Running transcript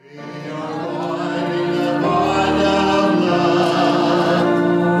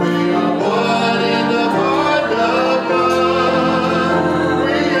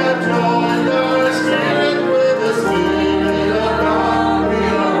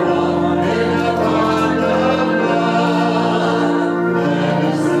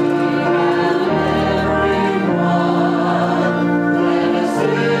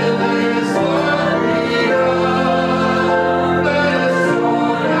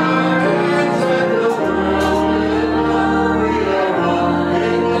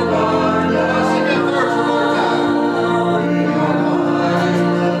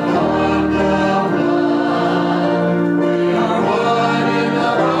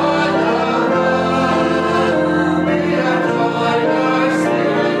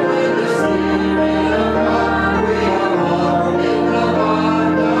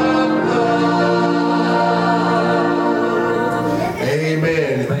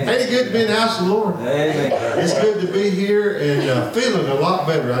good to be in the house of the Lord. Amen. It's good to be here and feeling a lot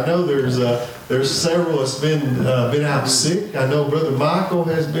better. I know there's several that's been out sick. I know Brother Michael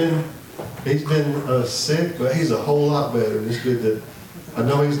he's been sick, but he's a whole lot better. And it's good that I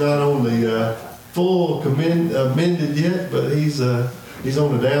know he's not only full mended yet, but he's on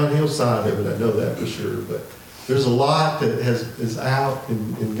the downhill side of it. I know that for sure. But there's a lot that is out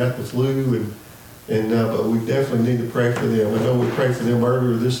and got the flu but we definitely need to pray for them. I know we prayed for them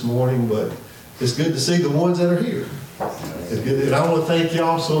earlier this morning, but it's good to see the ones that are here. It's good, and I want to thank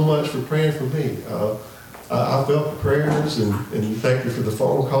y'all so much for praying for me. I felt the prayers, and thank you for the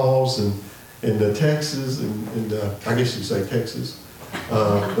phone calls and the texts, and I guess you'd say Texas.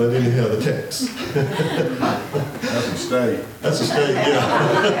 But anyhow, the text. That's a state. That's a state, yeah.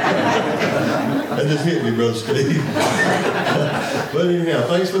 That just hit me, Brother Steve. But anyhow,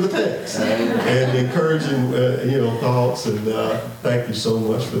 thanks for the text and encouraging, thoughts, and thank you so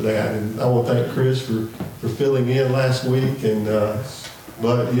much for that. And I want to thank Chris for filling in last week.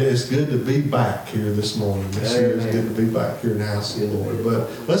 But yeah, it's good to be back here this morning. It's good to be back here in the house of the Lord.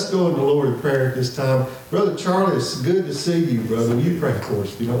 But let's go into the Lord in prayer at this time. Brother Charlie, it's good to see you, brother. You pray for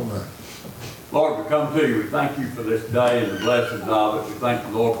us if you don't mind. Lord, we come to you. We thank you for this day and the blessings of it. We thank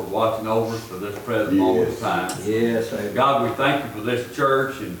the Lord for watching over us for this present moment of time. Yes, amen. God, we thank you for this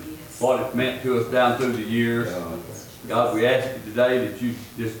church and what it's meant to us down through the years. God, we ask you today that you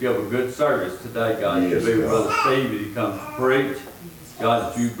just give a good service today, God. You be with Brother Steve as he comes to preach.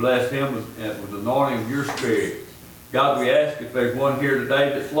 God, that you bless him with the anointing of your Spirit. God, we ask if there's one here today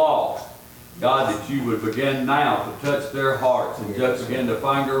that's lost, God, that you would begin now to touch their hearts and just begin to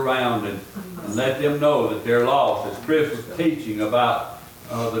finger around and let them know that they're lost. As Chris was teaching about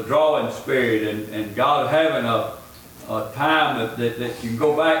the drawing spirit and God having a time that you can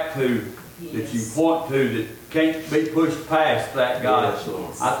go back to, that you point to, that can't be pushed past that, God.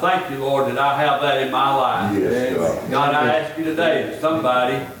 Yes, I thank you, Lord, that I have that in my life. Yes, God, I ask you today that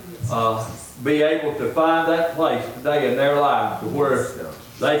somebody be able to find that place today in their life to where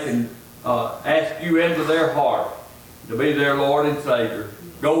they can ask you into their heart to be their Lord and Savior.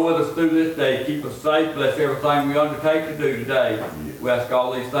 Go with us through this day. Keep us safe. Bless everything we undertake to do today. We ask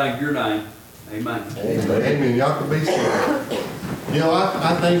all these things in your name. Amen. Amen. Amen. Y'all can be seated.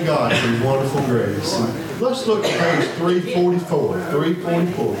 I thank God for His wonderful grace. Let's look at page 344.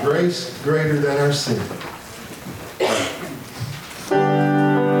 344. Grace greater than our sin.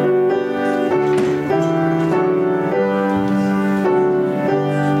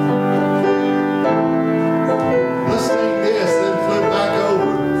 Let's sing this, then flip back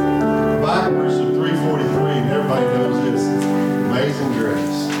over. Backwards to 343, and everybody knows this. Amazing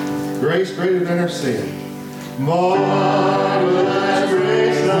grace. Grace greater than our sin. Marvelous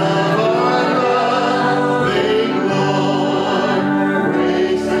grace of our loving Lord,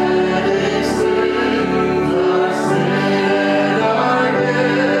 grace that extends our sin and our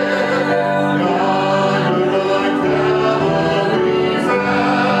death. God would on Calvary's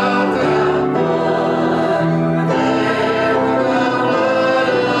outbound blood, there where the blood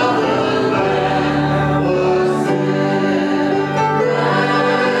of the Lamb was shed.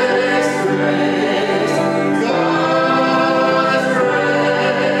 Grace, grace, God.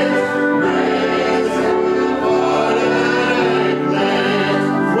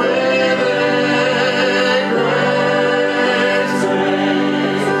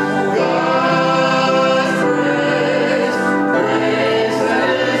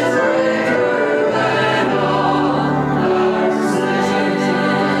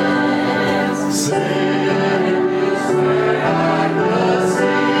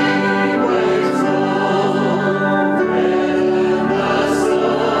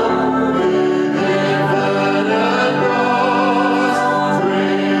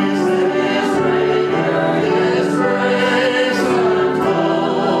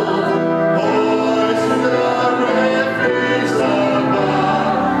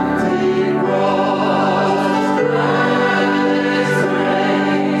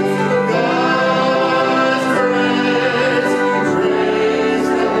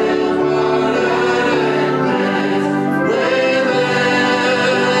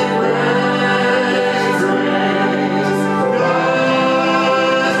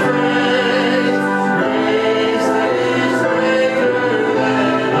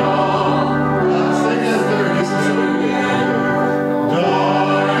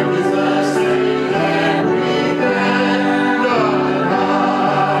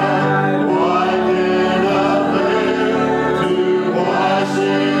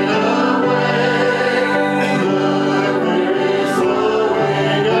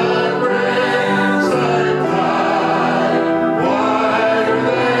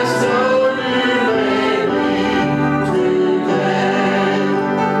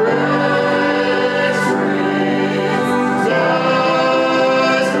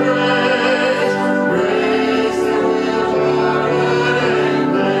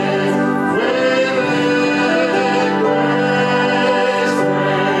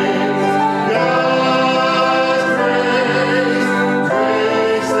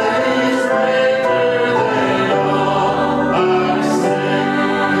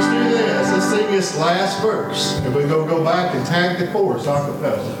 last verse. And we're going to go back and tag the chorus,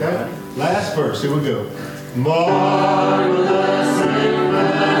 acapella, okay? Last verse, here we go. Marvelous in the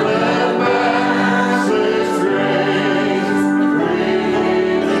matchless grace,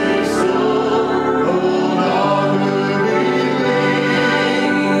 bringing this soul, oh, all who believe,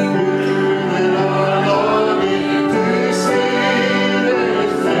 good and our longing to see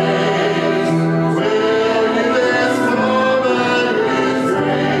His face. Will you this moment with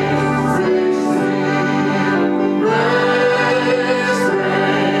grace receive? Grace,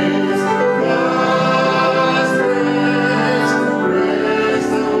 grace, God's grace,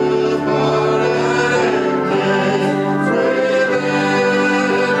 grace that will pardon and cleanse. Within grace,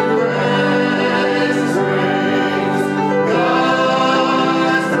 grace,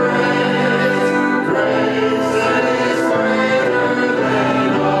 God's grace, grace that is greater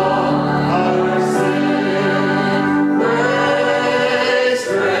than all our sin. Grace,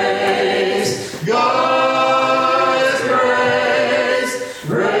 grace, God's grace,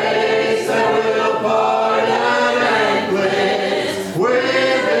 grace that will pardon and cleanse.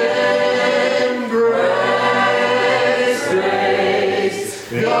 Within grace, grace,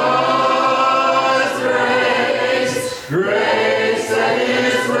 God's grace, grace that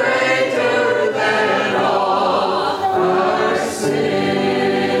is greater than all our sins.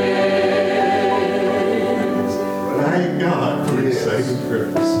 Thank God for His saving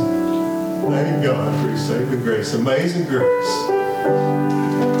grace. Thank God for His saving grace. Amazing grace.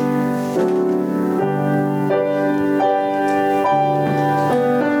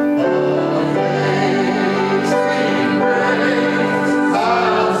 Amazing grace,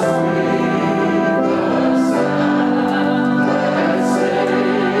 how sweet the sound that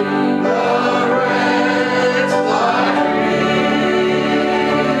saved a wretch like me.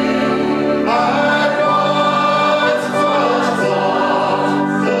 I once was lost,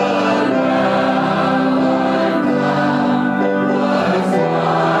 but now I'm found. Was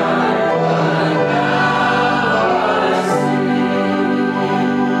blind, but now I see.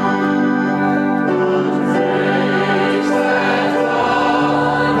 Grace that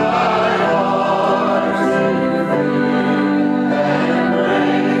taught my heart to fear, and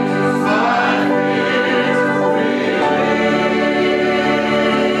brings my fears relief.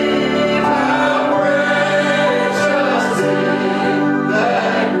 How precious is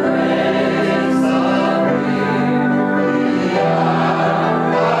that grace of me, the hour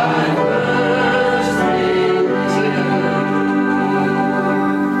I first received.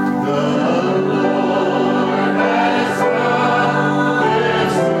 The Lord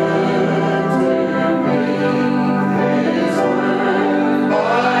has promised good to me. His word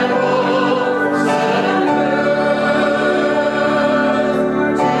my hopes and to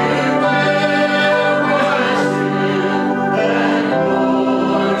bear my shield and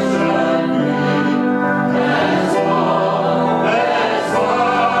portion be, as long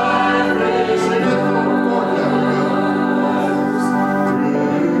as life is in the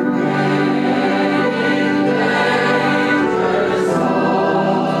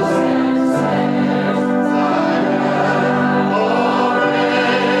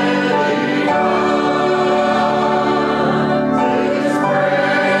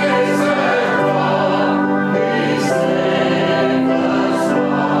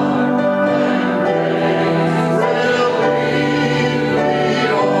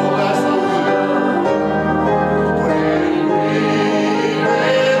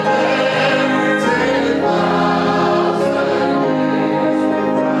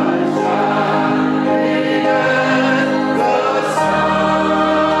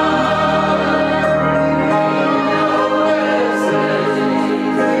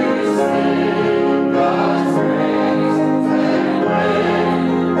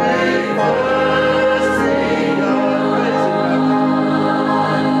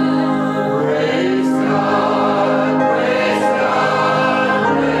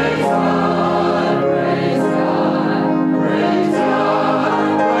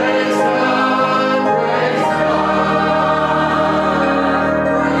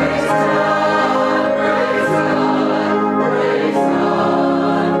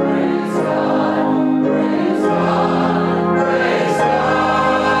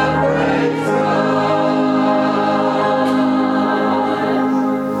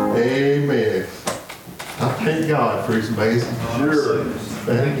Amen. I thank God for His amazing grace. Sure.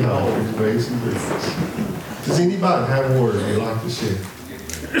 Thank God for His amazing grace. Does anybody have a word you'd like to share?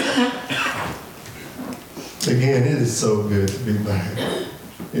 Again, it is so good to be back.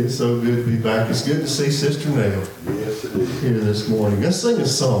 It is so good to be back. It's good to see Sister Nell Yes, it is. here this morning. Let's sing a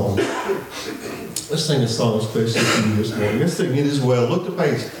song. Let's sing a song especially for you this morning. Let's sing it as well. Look to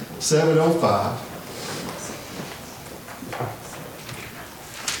page 705.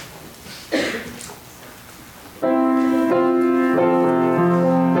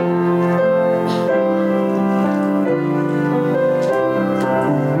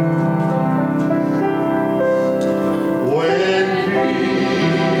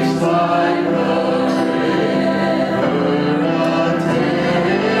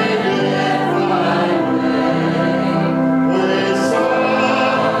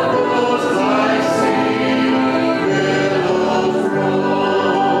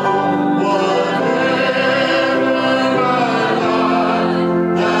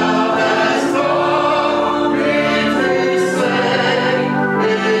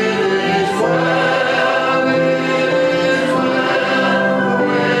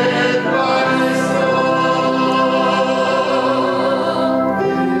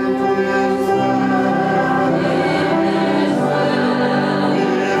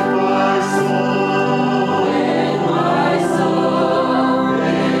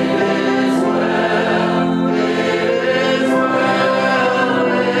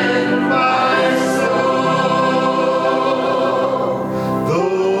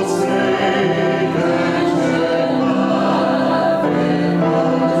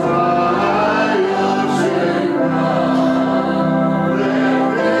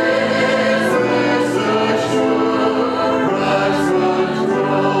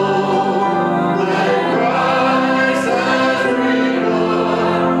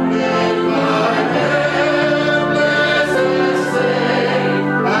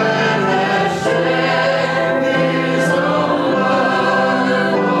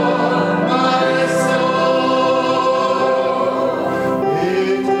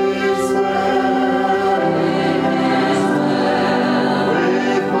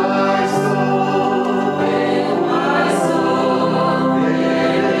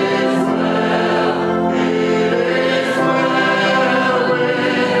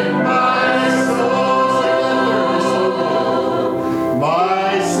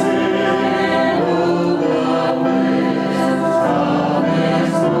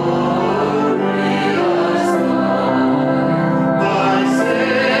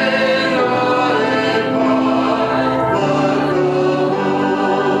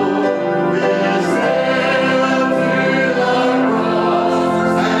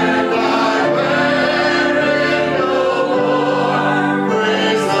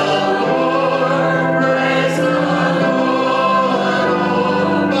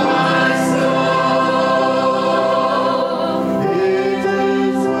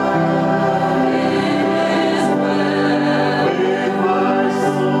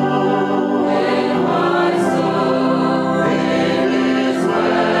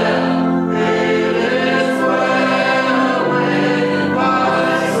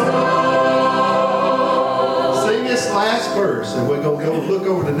 verse, and we're going to go look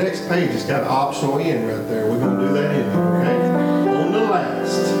over the next page. It's got optional in right there. We're going to do that in, okay? On the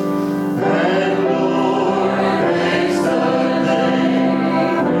last. And Lord, makes the day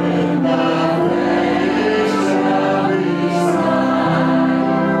when my face shall be signed.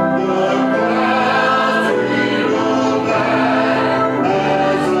 The clouds will roll back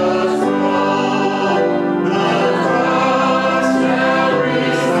as a scroll. The cross shall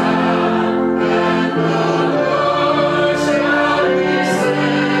resound, and the Lord shall be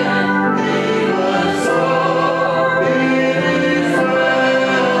said, even so it is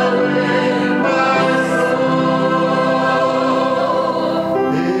well with my soul.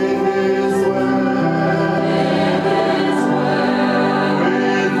 It is well with my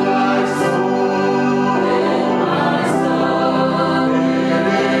soul.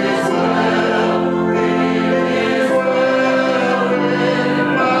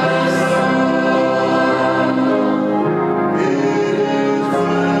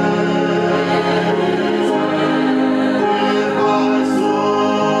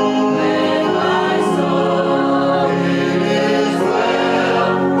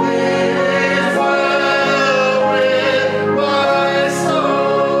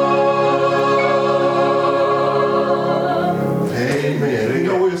 Amen. You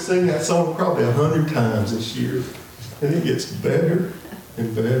know, we'll sing that song probably 100 times this year, and it gets better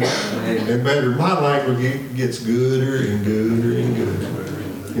and better and better. My language gets gooder and gooder and gooder.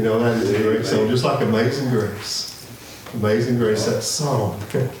 You know, that is a great song, just like Amazing Grace. Amazing Grace, that song.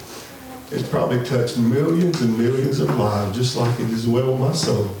 It's probably touched millions and millions of lives, just like it is well with my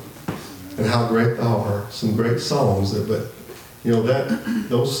soul. And how great thou art. Some great songs, but you know,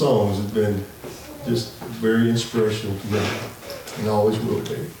 those songs have been just very inspirational to me, and always will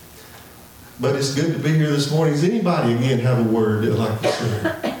be. But it's good to be here this morning. Does anybody again have a word they'd like to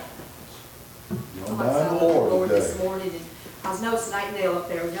share? You're by the Lord this today. morning, and I was noticing Nightingale up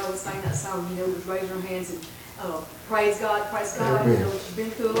there. We know was sang that song. You know, was raising her hands and praise God, praise God. Amen. You know, she's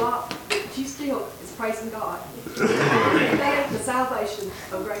been through a lot, but she still is praising God. The salvation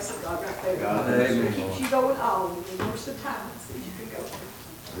of grace of God right there. God, It amen. keeps you going on in the worst of times that you can go through.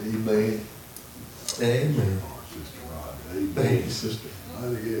 Amen. Amen. Sister Rod. Thank you, sister.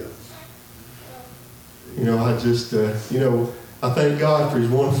 Yes. You know, I just, I thank God for His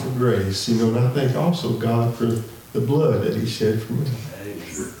wonderful grace, and I thank also God for the blood that He shed for me.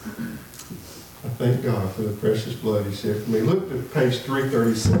 I thank God for the precious blood He shed for me. Look at page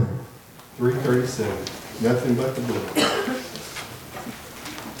 337. 337. Nothing but the blood.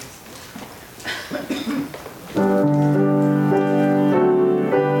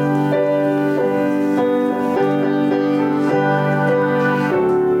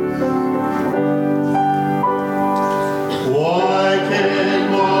 Why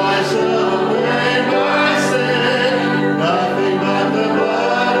can't wash away my sin? Nothing but the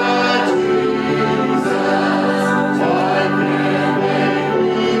blood of Jesus. Why can't make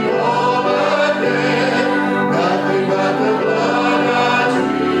me whole again? Nothing but the blood of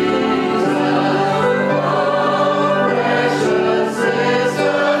Jesus. Oh, precious is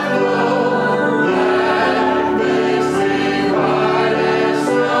the flow that makes me white as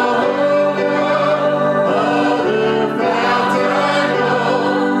snow.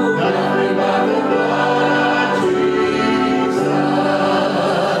 Nothing but the blood of Jesus.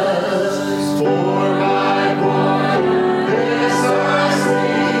 For my born is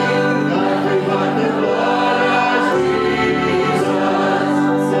thirsty. Nothing but the blood of Jesus.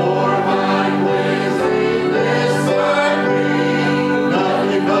 For my cleansing is thirsty.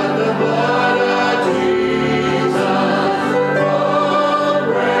 Nothing but the blood of Jesus. Oh,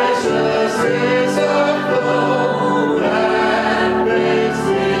 precious is the flow that makes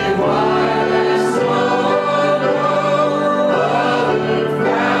me white as snow. No other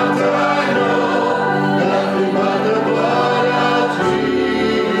fount I know. Nothing but the blood of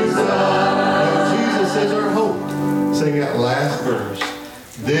Jesus. And Jesus is our hope. Sing that last verse.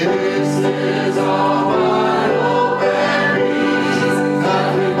 This is all my hope and peace.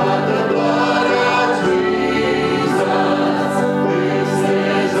 Nothing but the blood of Jesus. This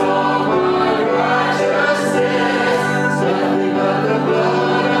is all my righteousness. Nothing but the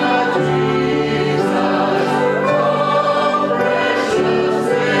blood of Jesus. Oh, precious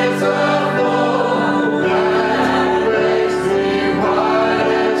is the flow that makes me white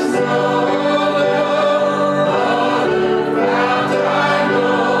as snow. No other fount I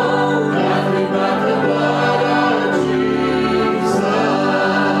know.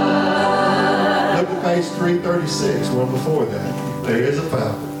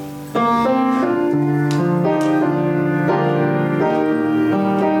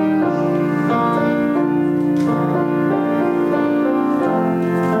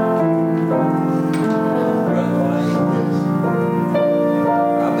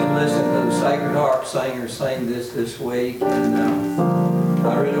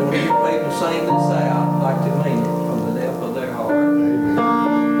 sing this out like they mean it from the depth of their heart.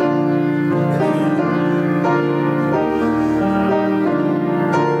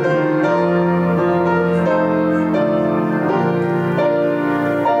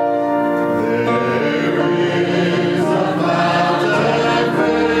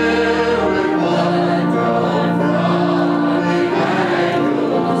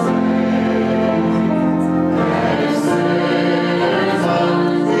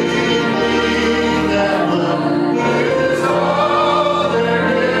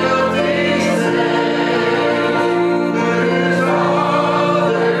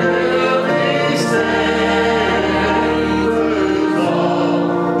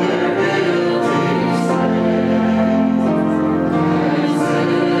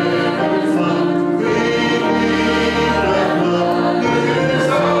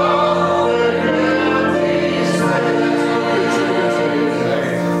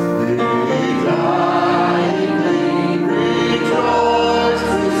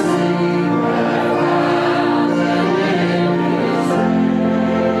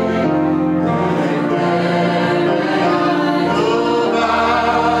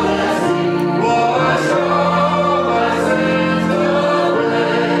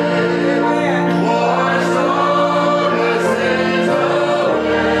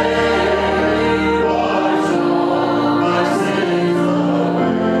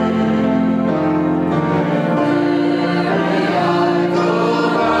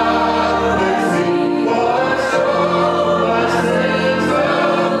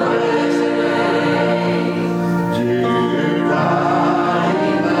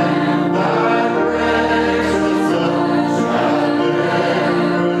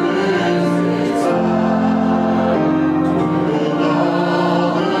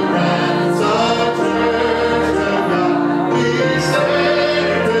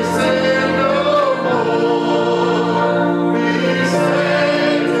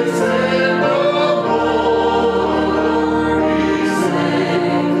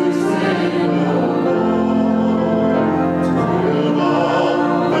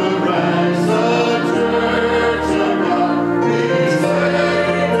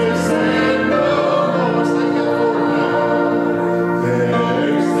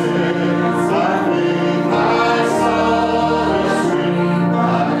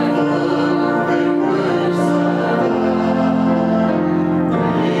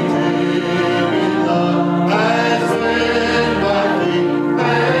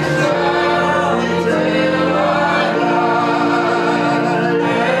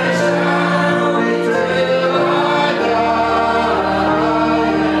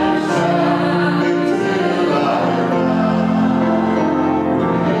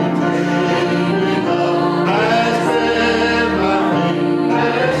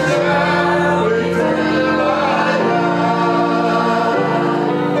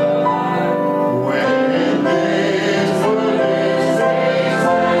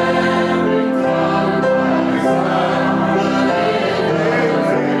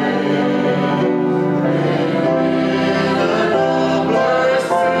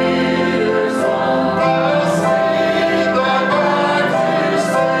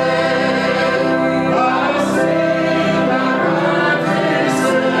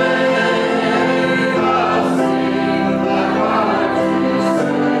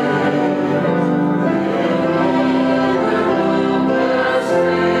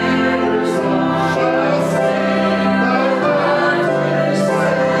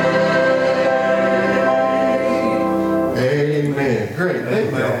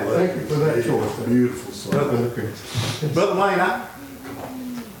 Beautiful song. Brother Wayne,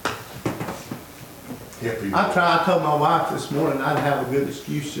 I told my wife this morning I'd have a good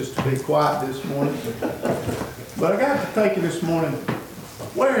excuse just to be quiet this morning. But I got to thinking this morning,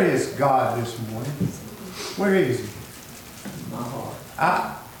 where is God this morning? Where is He? My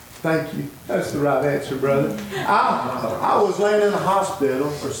heart. Thank you. That's the right answer, brother. I was laying in the hospital,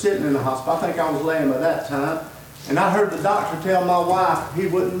 or sitting in the hospital. I think I was laying by that time. And I heard the doctor tell my wife he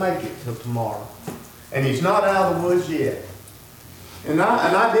wouldn't make it till tomorrow. And he's not out of the woods yet. And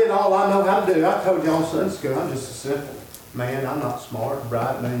I did all I know how to do. I told you on Sunday school, I'm just a simple man. I'm not smart,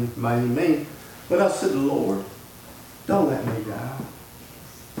 bright, mean. But I said, Lord, don't let me die.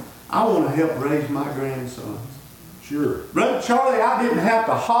 I want to help raise my grandsons. Sure. Brother Charlie, I didn't have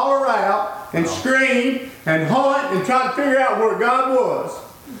to holler out and scream and hunt and try to figure out where God was.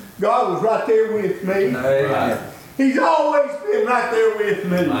 God was right there with me. Amen. He's always been right there with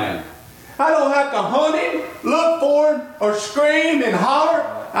me. Man. I don't have to hunt Him, look for Him, or scream and holler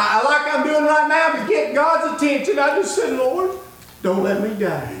like I'm doing right now to get God's attention. I just said, Lord, Don't let me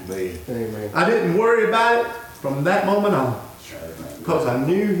die. Amen. Amen. I didn't worry about it from that moment on because I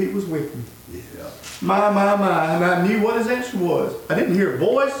knew he was with me. Yeah. My. And I knew what his answer was. I didn't hear a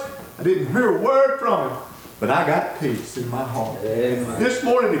voice. I didn't hear a word from him. But I got peace in my heart. Amen. This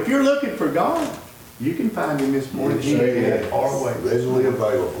morning, if you're looking for God, you can find him this morning. He is our way. Readily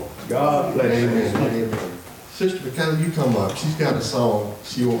available. God bless you. Amen. Sister Makayla, you come up. She's got a song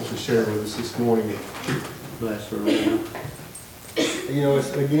she wants to share with us this morning. Bless her. Lord. You know,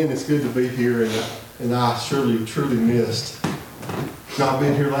 it's good to be here, and I surely, truly missed not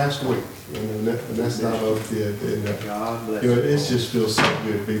being here last week. And that's not okay. God bless You know, you. it just feels so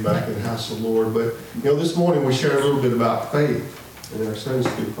good to be back in the house of the Lord. But, you know, this morning we shared a little bit about faith in our Sunday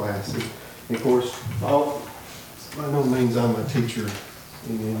school class. And of course, by no means I'm a teacher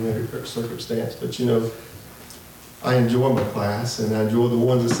in every circumstance, but, you know, I enjoy my class, and I enjoy the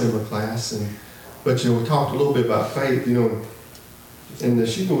ones that's in my class. But, you know, we talked a little bit about faith, you know, and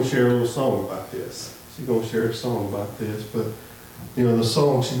she's going to share a little song about this. She's going to share a song about this, but, you know, the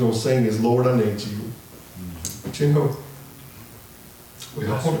song she's going to sing is, Lord, I Need You. But, you know, we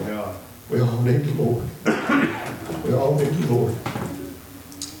all need the Lord. We all need the Lord.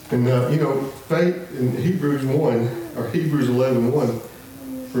 And, you know, faith in Hebrews 1, or Hebrews 11:1,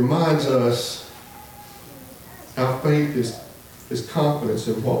 reminds us our faith is confidence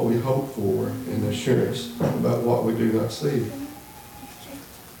in what we hope for and assurance about what we do not see.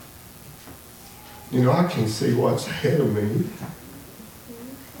 You know, I can't see what's ahead of me,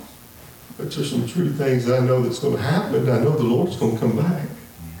 but there's some true things that I know that's going to happen. I know the Lord's going to come back.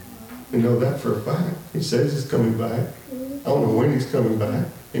 I know that for a fact. He says he's coming back. I don't know when he's coming back.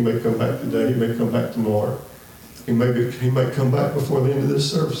 He may come back today. He may come back tomorrow. He may come back before the end of this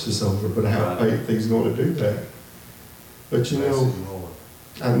service is over, but I have faith he's going to do that. But you know,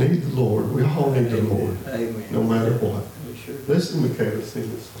 I need the Lord. We all need the Lord, Amen. no matter what. We sure do. Listen to Makayla sing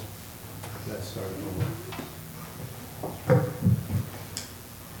this song. Bless our Lord.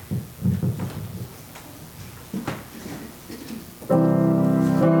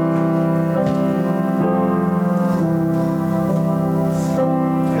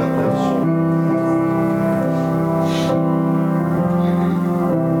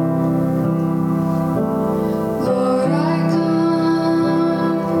 Lord, I come,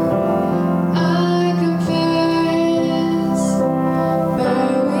 I confess,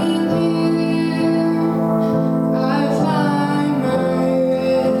 bowing here, I find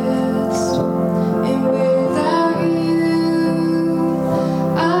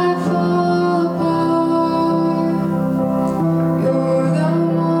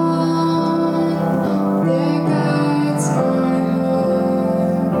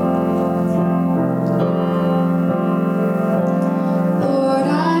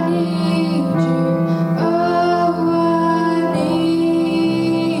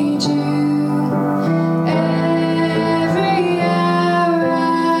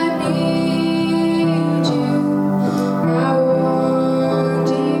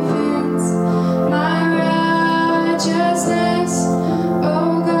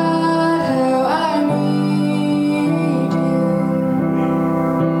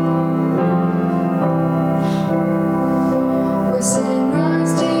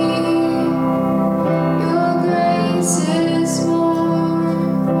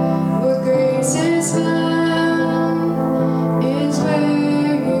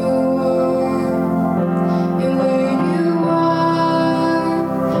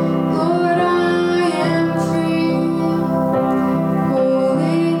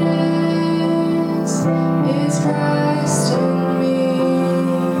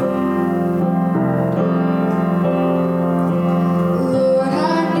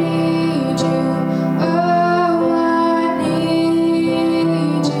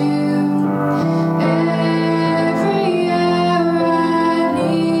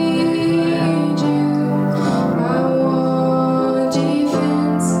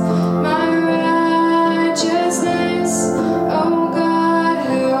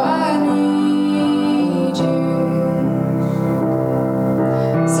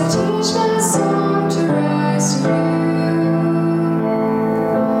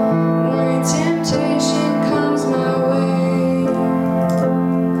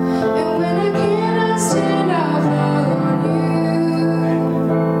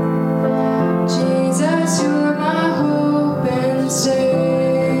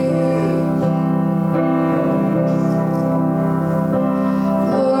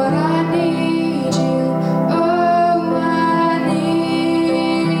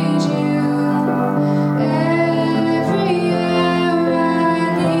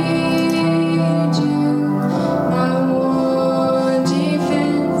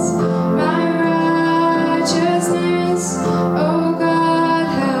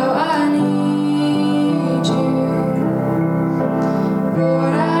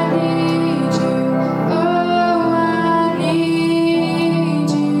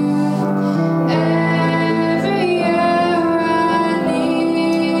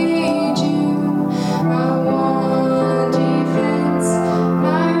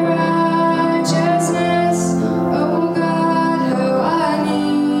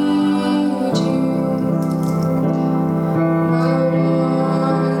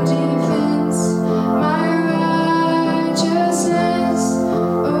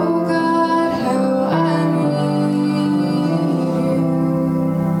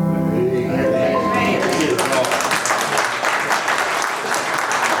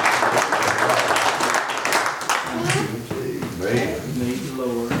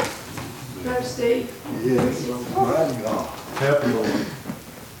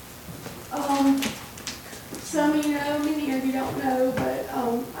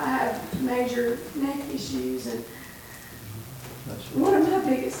issues, and one of my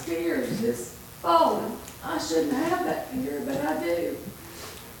biggest fears is falling. I shouldn't have that fear, but I do.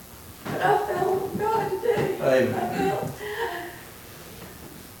 But I fell on God today. Amen. I fell.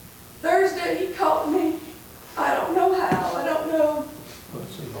 Thursday he called me. I don't know how. I don't know.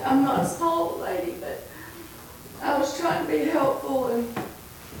 I'm not a small lady, but I was trying to be helpful, and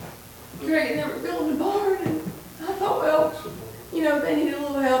Greg and them were building a barn, and I thought, well, you know, if they need a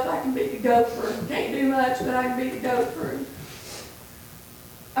little help, I can be the gopher. Can't do much, but I can be the gopher. And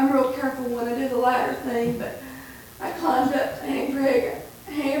I'm real careful when I do the ladder thing, but I climbed up to hand Greg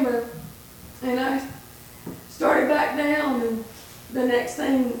a hammer, and I started back down, and the next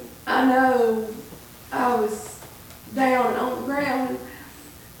thing I know, I was down on the ground, and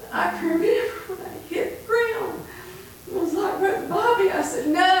I can remember when I hit the ground, it was like, Brother Bobby, I said,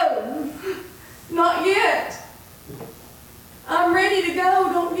 no, not yet. I'm ready to go,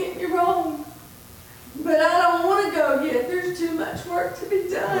 don't get me wrong. But I don't want to go yet. There's too much work to be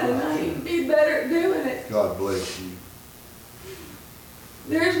done, and I need to be better at doing it. God bless you.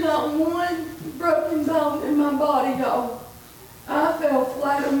 There's not one broken bone in my body, y'all. I fell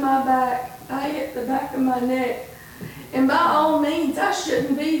flat on my back. I hit the back of my neck. And by all means, I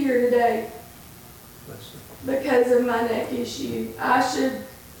shouldn't be here today because of my neck issue. I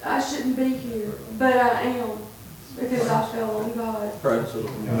shouldn't be here, but I am because I fell on God. Praise the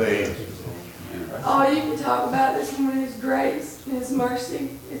Lord. Man. All you can talk about this morning is grace and His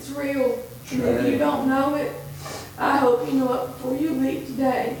mercy. It's real. And if you don't know it, I hope you know it before you leave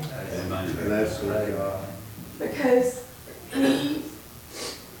today. Amen. And that's the way God. Because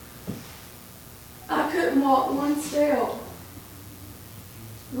I couldn't walk one step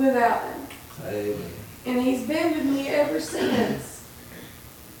without Him. Amen. And He's been with me ever since.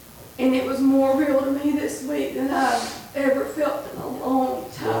 And it was more real to me this week than I've ever felt in a long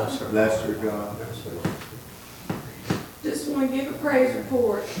time. Yes, sir. That's your God. Just want to give a praise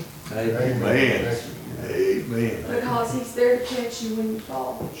report Amen. Amen. Amen. because He's there to catch you when you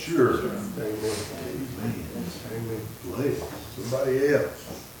fall. Sure. Amen. Amen. Bless somebody else.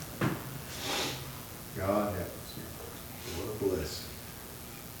 God help us. What a blessing.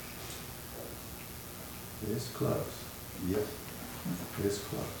 It's close. Yep. It's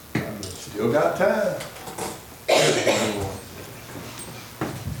close. God bless you. Still got time. Bless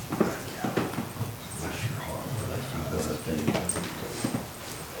your heart.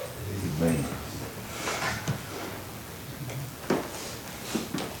 Amen.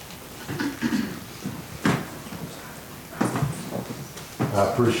 I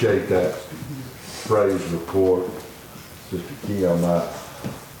appreciate that praise report, Sister Kim.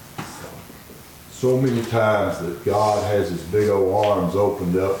 So many times that God has His big old arms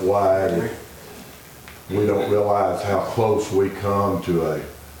opened up wide, and we don't realize how close we come to a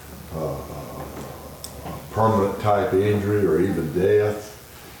permanent type injury or even death.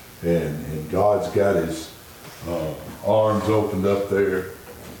 And God's got His arms opened up there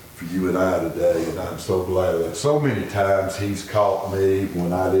for you and I today, and I'm so glad of that. So many times He's caught me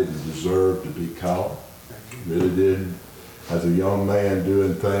when I didn't deserve to be caught. Really didn't. As a young man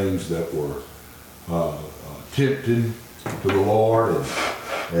doing things that were tempting to the Lord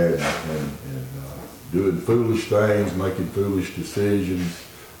and doing foolish things, making foolish decisions,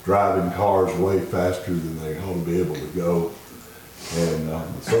 driving cars way faster than they ought to be able to go. And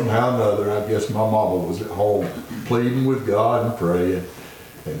somehow or another, I guess my mama was at home pleading with God and praying,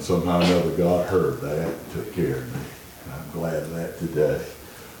 and somehow or another God heard that and took care of me. And I'm glad of that today.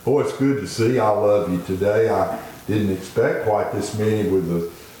 Boy, it's good to see. I love you today. I didn't expect quite this many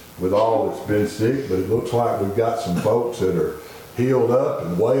with all that's been sick, but it looks like we've got some folks that are healed up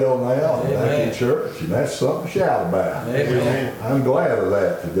and well now and back in church, and that's something to shout about. Amen. I'm glad of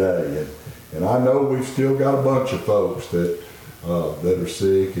that today. And I know we've still got a bunch of folks that are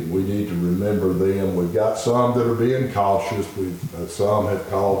sick, and we need to remember them. We've got some that are being cautious. Some have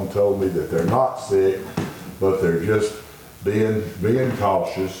called and told me that they're not sick, but they're just being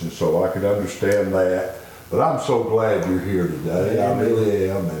cautious, and so I can understand that. But I'm so glad you're here today. I really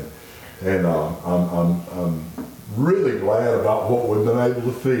am, and I'm really glad about what we've been able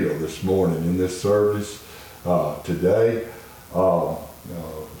to feel this morning in this service today.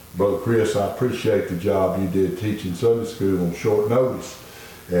 Brother Chris, I appreciate the job you did teaching Sunday school on short notice,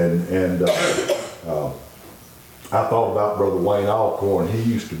 and I thought about Brother Wayne Alcorn. He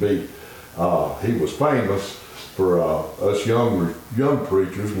used to be, he was famous for us young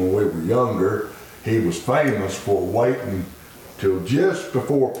preachers when we were younger. He was famous for waiting till just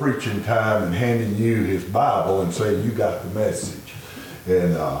before preaching time and handing you his Bible and saying, "You got the message."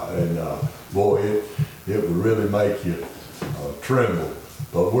 And boy, it would really make you tremble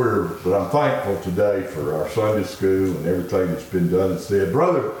But I'm thankful today for our Sunday school and everything that's been done and said.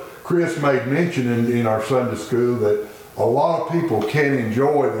 Brother Chris made mention in our Sunday school that a lot of people can't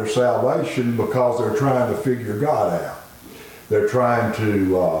enjoy their salvation because they're trying to figure God out. They're trying to,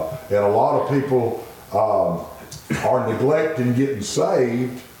 and a lot of people are neglecting getting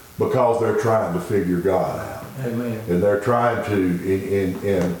saved because they're trying to figure God out. Amen. And they're trying to,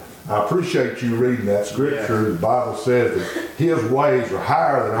 and I appreciate you reading that scripture. The Bible says that His ways are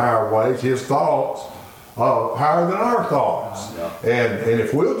higher than our ways, His thoughts higher than our thoughts. And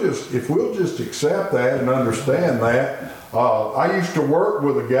if we'll just accept that and understand that. I used to work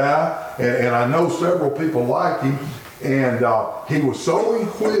with a guy, and I know several people like him, and he was so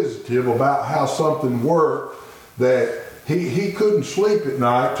inquisitive about how something worked that he couldn't sleep at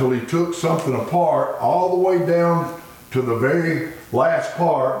night till he took something apart all the way down to the very last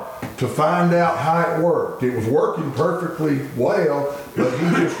part to find out how it worked. It was working perfectly well, but he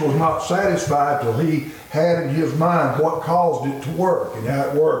just was not satisfied till he had in his mind what caused it to work and how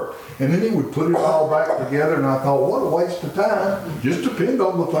it worked. And then he would put it all back together, and I thought, what a waste of time. Just depend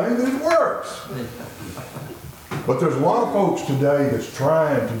on the thing that it works. But there's a lot of folks today that's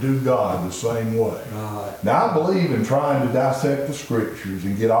trying to do God the same way. Now, I believe in trying to dissect the scriptures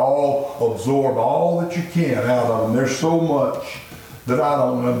and absorb all that you can out of them. There's so much that I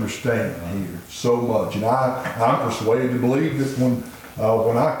don't understand here, so much. And I'm persuaded to believe that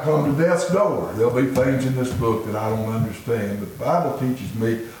when I come to death's door, there'll be things in this book that I don't understand. But the Bible teaches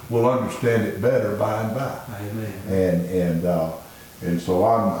me we'll understand it better by and by. Amen. And so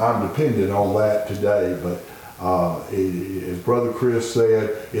I'm dependent on that today. But as Brother Chris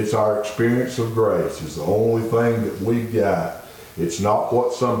said, it's our experience of grace. It's the only thing that we've got. It's not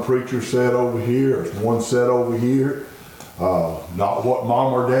what some preacher said over here or one said over here. Not what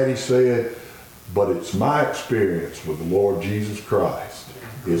Mom or Daddy said, but it's my experience with the Lord Jesus Christ.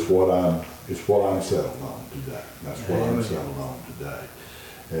 It's what I'm settled on today. That's what I'm settled on today.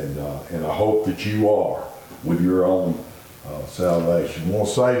 And I hope that you are with your own salvation. I want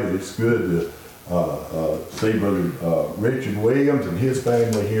to say that it's good to see Brother Richard Williams and his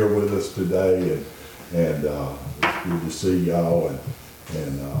family here with us today, and it's good to see y'all and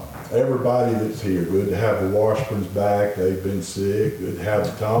everybody that's here. Good to have the Washburns back. They've been sick. Good to have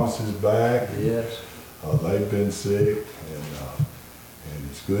the Thomases back. Yes. They've been sick, and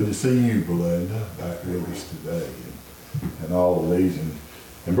it's good to see you, Belinda, back with us today, and all of these.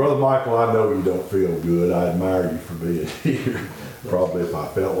 And Brother Michael, I know you don't feel good. I admire you for being here. Probably if I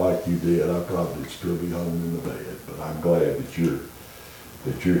felt like you did, I probably would still be home in the bed. But I'm glad that you're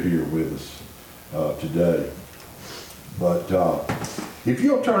here with us today. But if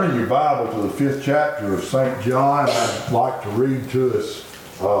you'll turn in your Bible to the 5th chapter of St. John, I'd like to read to us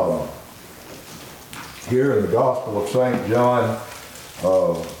here in the Gospel of St. John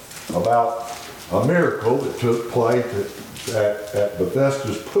about a miracle that took place at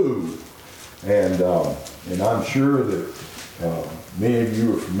Bethesda's pool. And I'm sure that many of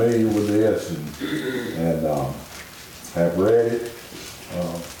you are familiar with this and have read it.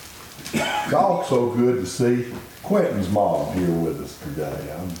 It's also good to see Quentin's mom here with us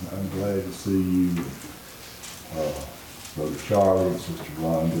today. I'm glad to see you, Brother Charlie and Sister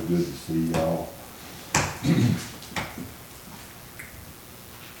Rhonda. Good to see y'all.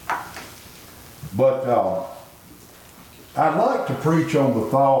 But I'd like to preach on the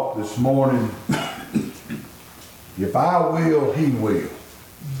thought this morning, if I will, he will.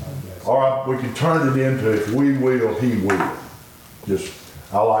 Or we can turn it into if we will, he will. Just,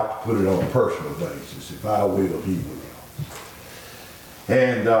 I like to put it on a personal basis. If I will, he will.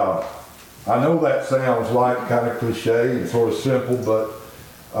 And I know that sounds like kind of cliche and sort of simple, but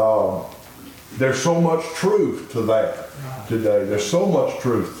there's so much truth to that today. There's so much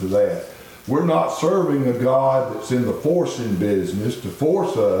truth to that. We're not serving a God that's in the forcing business to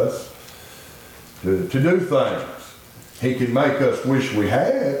force us to do things. He can make us wish we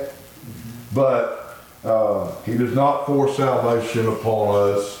had, but he does not force salvation upon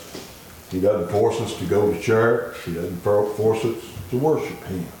us. He doesn't force us to go to church. He doesn't force us to worship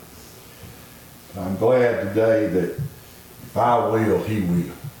him. I'm glad today that if I will, he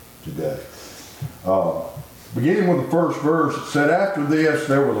will today. Beginning with the first verse, it said, after this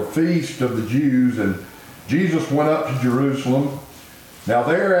there was a feast of the Jews, and Jesus went up to Jerusalem. Now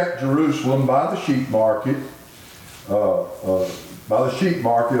there at Jerusalem by the sheep market, a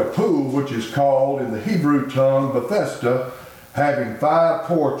pool which is called in the Hebrew tongue Bethesda, having 5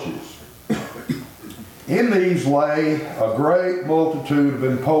 porches. In these lay a great multitude of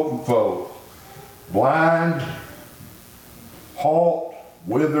impotent folk, blind, halt,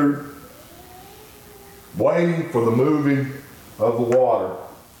 withered, waiting for the moving of the water.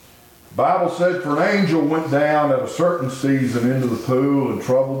 The Bible said, for an angel went down at a certain season into the pool and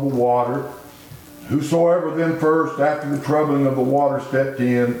troubled the water. Whosoever then first, after the troubling of the water, stepped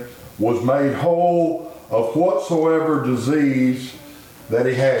in, was made whole of whatsoever disease that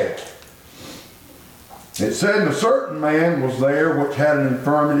he had. It said, and a certain man was there which had an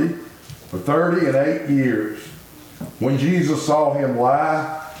infirmity for 38 years. When Jesus saw him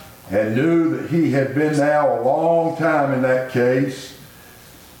lie, and knew that he had been now a long time in that case,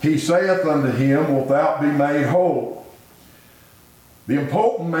 he saith unto him, wilt thou be made whole? The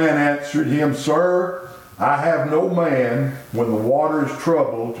impotent man answered him, Sir, I have no man, when the water is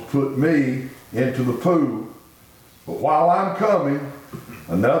troubled, to put me into the pool. But while I'm coming,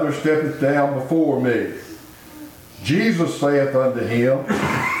 another steppeth down before me. Jesus saith unto him,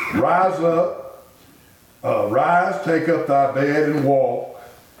 Rise up, rise, take up thy bed, and walk.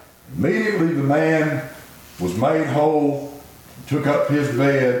 Immediately the man was made whole, took up his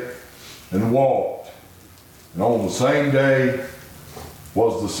bed, and walked. And on the same day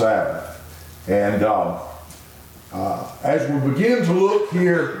was the Sabbath. And as we begin to look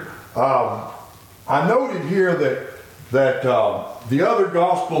here, I noted here that the other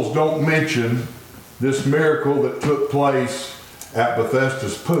Gospels don't mention this miracle that took place at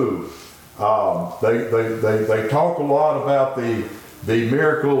Bethesda's pool. They talk a lot about the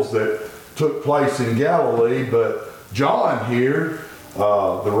miracles that took place in Galilee, but John here,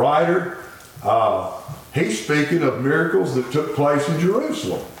 the writer, he's speaking of miracles that took place in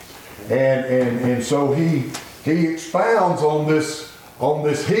Jerusalem. And so he expounds on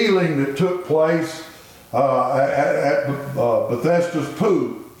this healing that took place at Bethesda's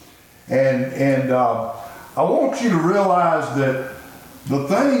pool. And I want you to realize that the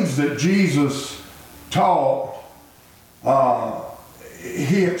things that Jesus taught,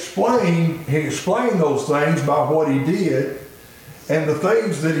 he explained those things by what he did, and the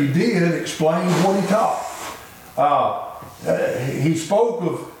things that he did explained what he taught. He spoke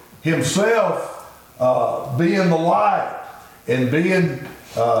of himself being the light and being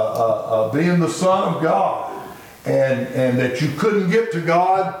the Son of God, and that you couldn't get to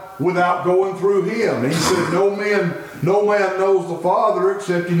God without going through him. He said, no man knows the Father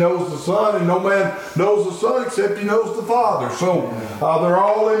except he knows the Son, and no man knows the Son except he knows the Father. So they're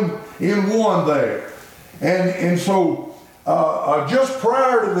all in one there. And so just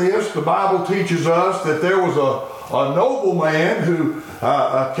prior to this, the Bible teaches us that there was a nobleman who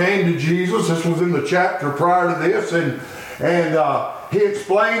came to Jesus. This was in the chapter prior to this, and he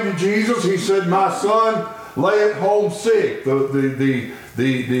explained to Jesus, he said, my son lay at home sick.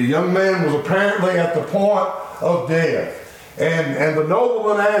 The young man was apparently at the point of death. And the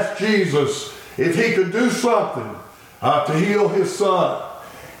nobleman asked Jesus if he could do something to heal his son.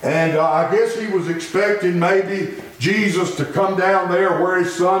 And I guess he was expecting maybe Jesus to come down there where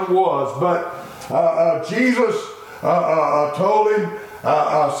his son was. But Jesus told him,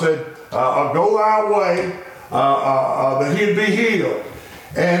 said, go thy way, that he'd be healed.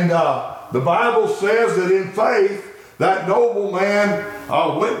 And the Bible says that in faith, that nobleman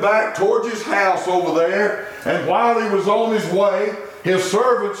went back towards his house over there, and while he was on his way, his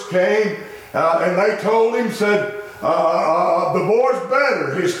servants came and they told him, said, the boy's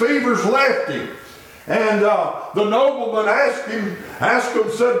better, his fever's left him. And the nobleman asked him,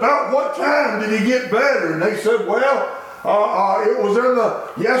 said, about what time did he get better? And they said, well, it was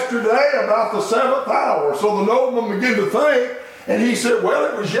yesterday about the 7th hour. So the nobleman began to think, and he said, well,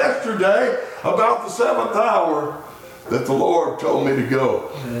 it was yesterday about the 7th hour that the Lord told me to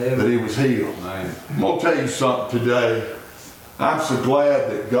go, that he was healed. Amen. I'm going to tell you something today. I'm so glad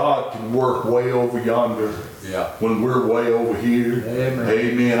that God can work way over yonder when we're way over here. Amen.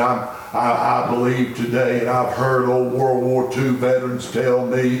 Amen. I believe today, and I've heard old World War II veterans tell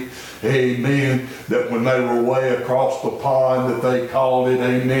me, amen, that when they were way across the pond that they called it,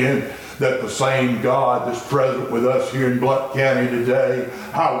 amen, that the same God that's present with us here in Blount County today,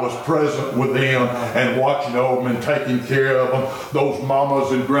 I was present with them and watching over them and taking care of them. Those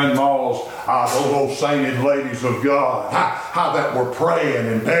mamas and grandmas, those sainted ladies of God, how that were praying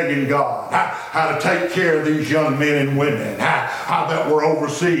and begging God, how to take care of these young men and women, how that were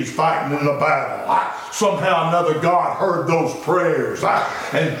overseas fighting in the battle. Somehow or another God heard those prayers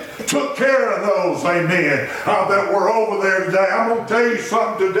and took care of those, amen, that were over there today. I'm going to tell you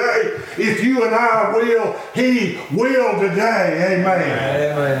something today. If you and I will, he will today.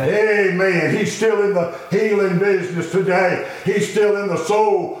 Amen. Amen. Amen. Amen. He's still in the healing business today. He's still in the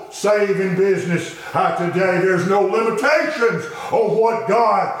soul saving business today. There's no limitations on what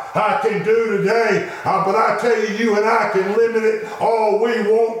God can do today. But I tell you, you and I can limit it all we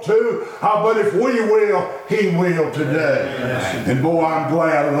want to. But if we will, He will today. And boy, I'm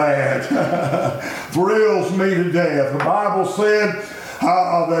glad of that. Thrills me to death. The Bible said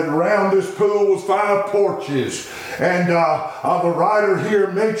that around this pool was 5 porches. And the writer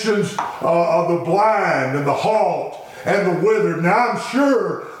here mentions the blind and the halt and the withered. Now I'm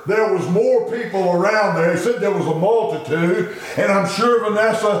sure there was more people around there. He said there was a multitude. And I'm sure,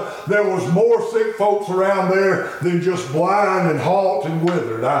 Vanessa, there was more sick folks around there than just blind and halt and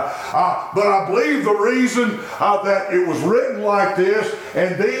withered. But I believe the reason that it was written like this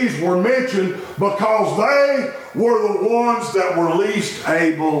and these were mentioned because they were the ones that were least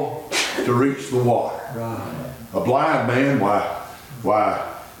able to reach the water. Right. A blind man,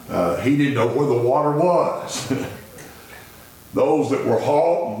 he didn't know where the water was. Those that were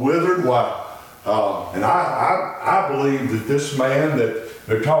halt and withered, and I believe that this man that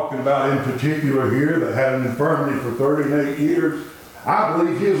they're talking about in particular here that had an infirmity for 38 years, I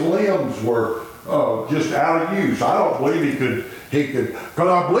believe his limbs were just out of use. I don't believe he could, because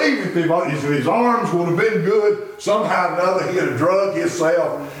I believe if his arms would have been good, somehow or another he'd have drug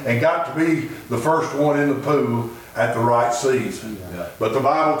himself and got to be the first one in the pool at the right season. Yeah. But the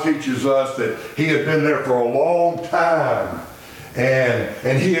Bible teaches us that he had been there for a long time.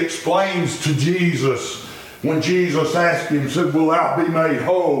 And he explains to Jesus, when Jesus asked him, said, will thou be made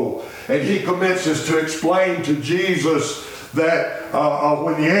whole? And he commences to explain to Jesus that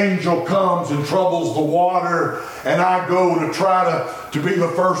when the angel comes and troubles the water and I go to try to be the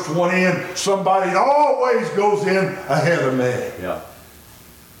first one in, somebody always goes in ahead of me. Yeah.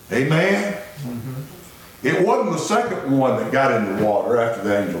 Amen? Mm-hmm. It wasn't the second one that got in the water after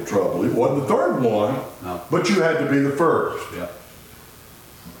the angel troubled. It wasn't the third one, no. But you had to be the first. Yeah.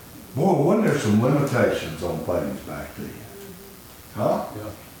 Boy, wasn't there some limitations on things back then? Huh?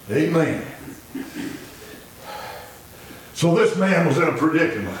 Yeah. Amen. So this man was in a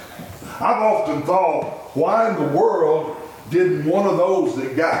predicament. I've often thought, why in the world didn't one of those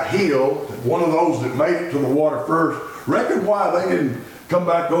that got healed, one of those that made it to the water first, reckon why they didn't come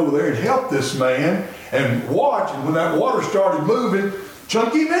back over there and help this man and watch, and when that water started moving,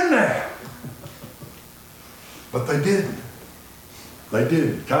 chunk him in there. But they didn't. They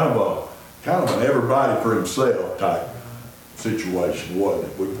didn't. Kind of an everybody for himself type situation,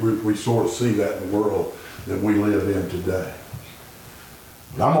 wasn't it? We sort of see that in the world that we live in today.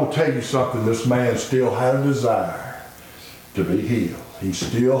 But I'm going to tell you something. This man still had a desire to be healed. He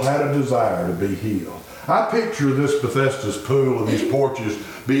still had a desire to be healed. I picture this Bethesda's pool and these porches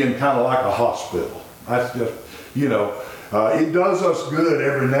being kind of like a hospital. That's just, it does us good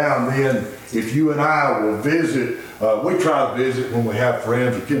every now and then if you and I will visit. We try to visit when we have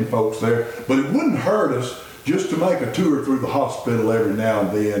friends or kin folks there, but it wouldn't hurt us just to make a tour through the hospital every now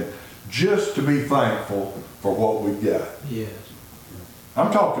and then, just to be thankful for what we've got. Yes.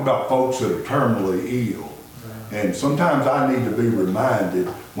 I'm talking about folks that are terminally ill. And sometimes I need to be reminded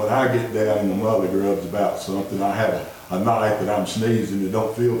when I get down in the mother grubs about something, I have a night that I'm sneezing and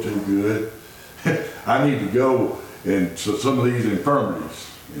don't feel too good. I need to go and to some of these infirmities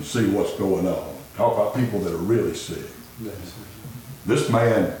and see what's going on. Talk about people that are really sick. Yes. This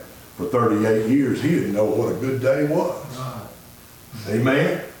man, for 38 years, he didn't know what a good day was.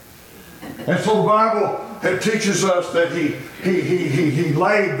 Amen? And so the Bible teaches us that he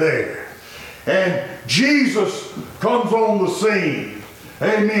laid there. And Jesus comes on the scene.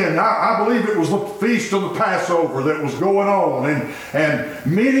 Amen. I believe it was the feast of the Passover that was going on. And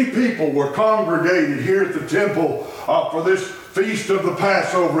many people were congregated here at the temple for this feast of the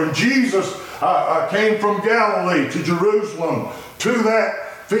Passover. And Jesus came from Galilee to Jerusalem to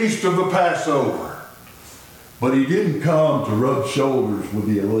that feast of the Passover. But he didn't come to rub shoulders with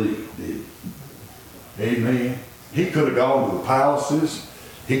the elite, did he? Amen. He could have gone to the palaces.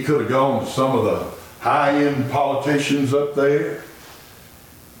 He could have gone to some of the high-end politicians up there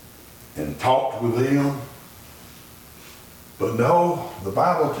and talked with them. But no, the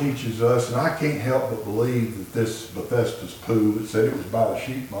Bible teaches us, and I can't help but believe that this Bethesda's pool, it said it was by a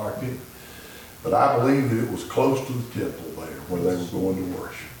sheep market, but I believe that it was close to the temple there where they were going to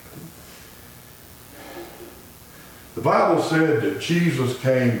worship. The Bible said that Jesus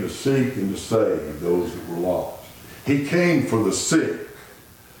came to seek and to save those that were lost. He came for the sick.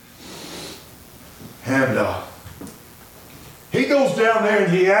 And he goes down there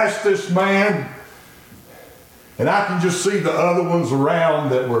and he asks this man, and I can just see the other ones around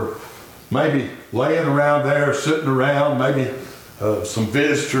that were maybe laying around there, sitting around, maybe some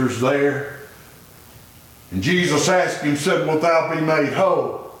visitors there. And Jesus asked him, said, "Wilt thou be made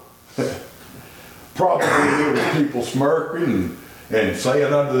whole?" Probably there were people smirking and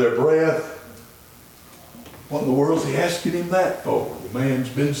saying under their breath, "What in the world is he asking him that for? The man's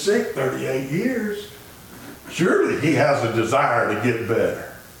been sick 38 years. Surely he has a desire to get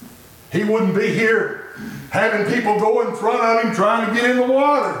better. He wouldn't be here having people go in front of him trying to get in the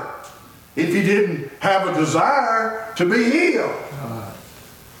water if he didn't have a desire to be healed."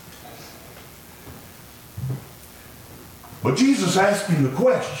 But Jesus asked him the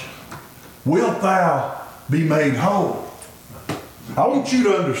question, "Wilt thou be made whole?" I want you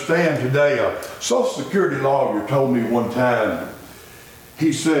to understand today, a Social Security lawyer told me one time,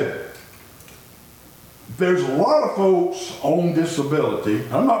 he said, there's a lot of folks on disability.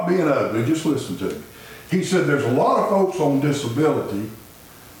 I'm not being ugly, just listen to me. He said there's a lot of folks on disability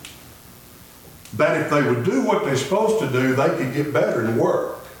that if they would do what they're supposed to do, they could get better and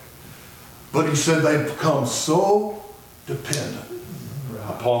work. But he said they've become so dependent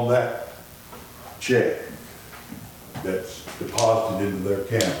upon that check that's deposited into their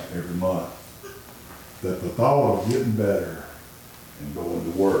account every month that the thought of getting better and going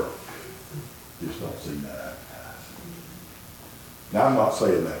to work just don't seem that appetizing. Now, I'm not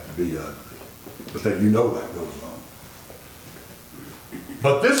saying that to be ugly, but that you know that goes on.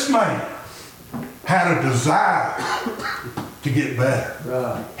 But this man had a desire to get better.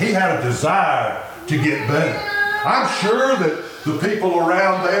 Right. He had a desire to get better. I'm sure that the people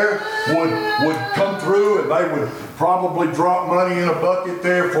around there would come through and they would probably drop money in a bucket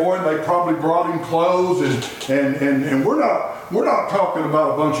there for him. They probably brought him clothes and we're not talking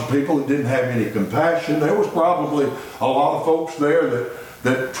about a bunch of people that didn't have any compassion. There was probably a lot of folks there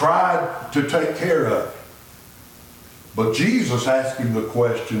that tried to take care of him. But Jesus asked him the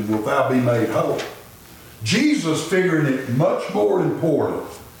question, "Wilt thou be made whole?" Jesus figuring it much more important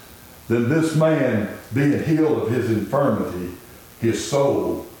than this man being healed of his infirmity, his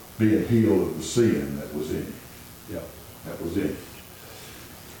soul being healed of the sin that was in him. Yeah, that was in him.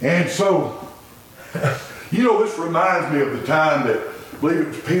 And so, you know, this reminds me of the time that, I believe it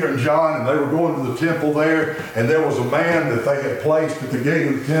was Peter and John, and they were going to the temple there, and there was a man that they had placed at the gate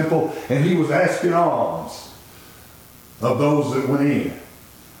of the temple, and he was asking alms of those that went in.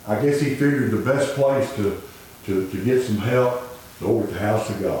 I guess he figured the best place to get some help was over at the house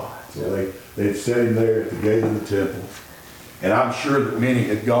of God. So they had set him there at the gate of the temple. And I'm sure that many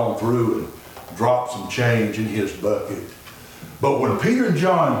had gone through and dropped some change in his bucket. But when Peter and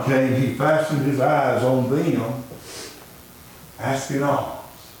John came, he fastened his eyes on them, asking alms.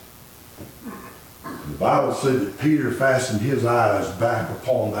 The Bible said that Peter fastened his eyes back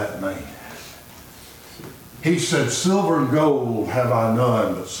upon that man. He said, "Silver and gold have I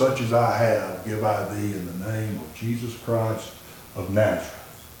none, but such as I have give I thee in the name of Jesus Christ of Nazareth.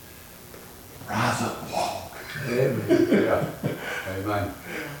 Rise up and walk." Amen. Yeah. Amen.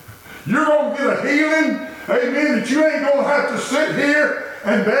 You're going to get a healing, amen, that you ain't going to have to sit here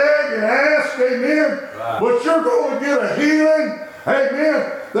and beg and ask, amen. Right. But you're going to get a healing,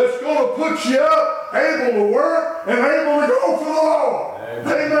 amen, that's going to put you up, able to work, and able to go for the Lord.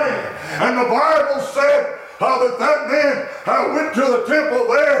 Amen. And the Bible said that man went to the temple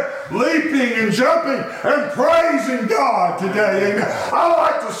there, leaping and jumping and praising God today. Amen. I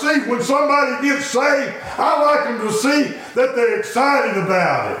like to see when somebody gets saved, I like them to see that they're excited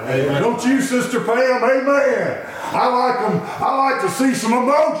about it. Amen. Don't you, Sister Pam? Amen. I like to see some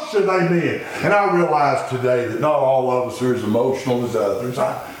emotion. Amen. And I realize today that not all of us are as emotional as others.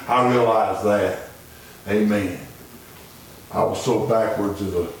 I realize that. Amen. I was so backwards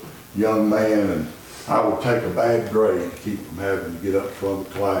as a young man, and I would take a bad grade to keep from having to get up front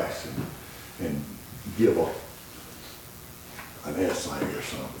of the class and give an essay or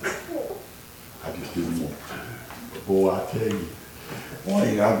something. I just didn't want to. But boy, I tell you,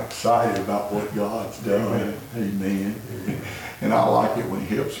 Wayne, I'm excited about what God's done. Amen. And I like it when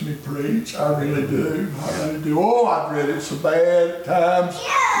he helps me preach. I really do. I really do. Oh, I've read it so bad at times.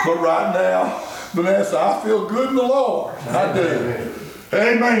 But right now, Vanessa, I feel good in the Lord. I do.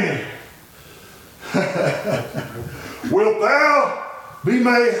 Amen. Wilt thou be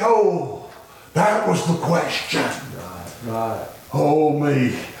made whole? That was the question. Right. Oh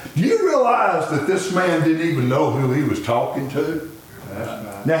me. Do you realize that this man didn't even know who he was talking to? That's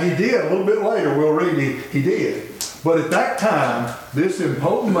right. Now he did, a little bit later, we'll read he did. But at that time, this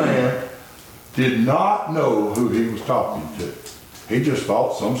impotent man did not know who he was talking to. He just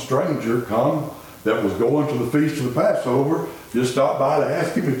thought some stranger come that was going to the feast of the Passover, just stopped by to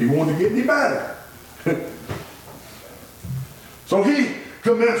ask him if he wanted to get any better. So he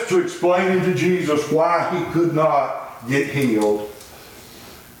commenced to explain to Jesus why he could not get healed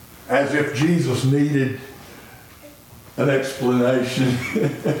as if Jesus needed an explanation.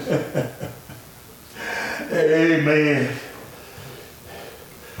 Amen.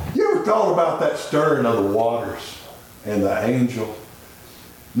 You ever thought about that stirring of the waters and the angel?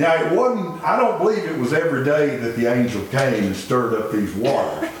 Now, it wasn't, I don't believe it was every day that the angel came and stirred up these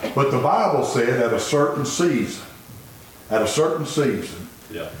waters. But the Bible said at a certain season,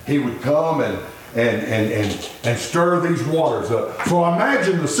 Yeah. he would come and stir these waters up. So I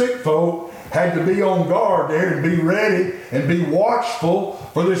imagine the sick folk had to be on guard there and be ready and be watchful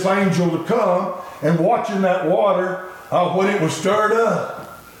for this angel to come and watching that water when it was stirred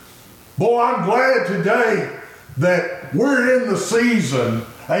up. Boy, I'm glad today that we're in the season,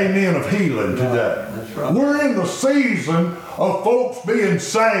 amen, of healing today. That's right. We're in the season of folks being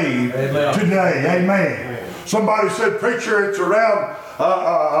saved today. Amen. Somebody said, preacher, it's around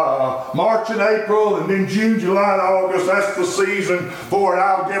March and April, and then June, July, and August. That's the season for it.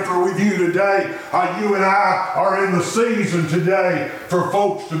 I'll differ with you today. You and I are in the season today for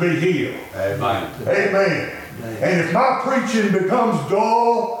folks to be healed. Amen. Amen. And if my preaching becomes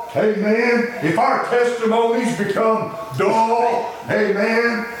dull, amen, if our testimonies become dull,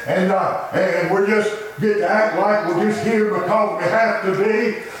 amen, and we're just get to act like we're just here because we have to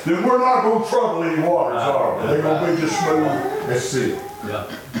be, then we're not going to trouble any waters, are we? They're going to be just smooth as silk. Yeah.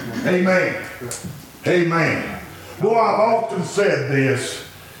 Amen. Amen. Boy, I've often said this.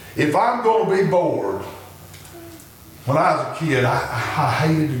 If I'm going to be bored, when I was a kid, I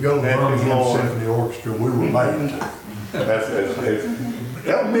hated to go to the Birmingham Symphony Orchestra. We were made to. As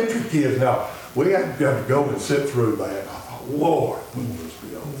elementary kids now, we had to go and sit through that. I thought, Lord, when will this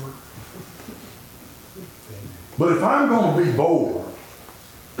be over? But if I'm going to be bored,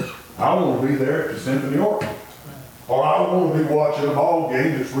 I want to be there at the Symphony Orchestra. Or I want to be watching a ball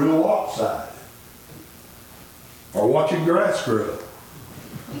game that's real lopsided. Or watching grass grow.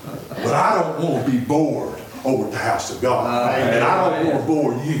 But I don't want to be bored over at the house of God. And I don't want to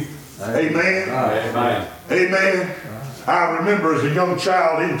bore you. Amen? Amen. Amen. I remember as a young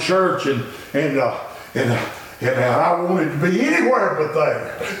child in church and I wanted to be anywhere but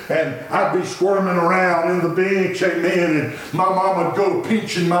there. And I'd be squirming around in the bench, amen, and my mom would go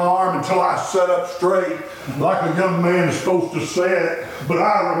pinching my arm until I sat up straight like a young man is supposed to sit. But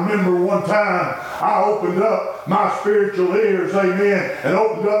I remember one time I opened up my spiritual ears, amen, and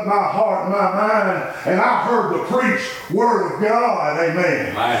opened up my heart and my mind, and I heard the preached word of God,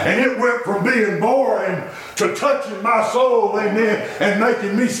 amen. And it went from being boring to touching my soul, amen, and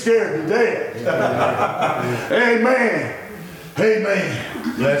making me scared to death. Amen.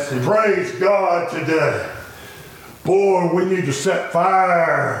 Amen. Blessed. Praise God today. Boy, we need to set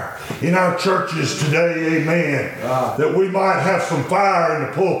fire in our churches today, amen. That we might have some fire in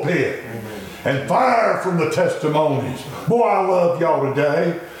the pulpit. And fire from the testimonies. Boy, I love y'all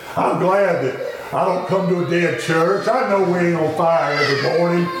today. I'm glad that I don't come to a dead church. I know we ain't on fire every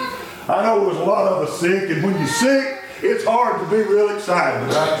morning. I know there's a lot of us sick, and when you're sick, it's hard to be real excited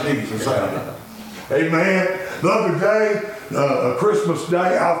about Jesus. Amen. The other day, Christmas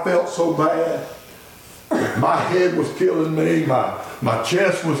Day, I felt so bad. My head was killing me. My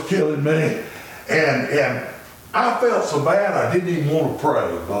chest was killing me. And I felt so bad I didn't even want to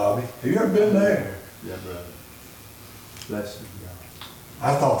pray, Bobby. Have you ever been there? Yeah, brother. Blessed God.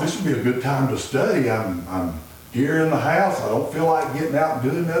 I thought this would be a good time to study. I'm here in the house. I don't feel like getting out and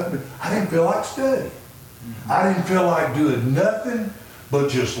doing nothing. I didn't feel like studying. I didn't feel like doing nothing but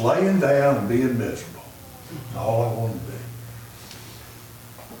just laying down and being miserable. That's all I wanted to do.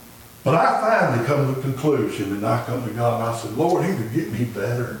 But I finally come to the conclusion, and I come to God and I said, Lord, either get me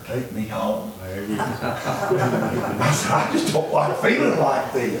better or take me home. I said, I just don't like feeling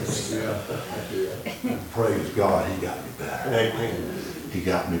like this. And praise God, He got me better. Amen. He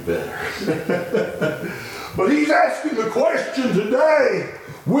got me better. But He's asking the question today,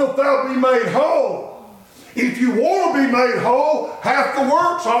 wilt thou be made whole? If you want to be made whole, half the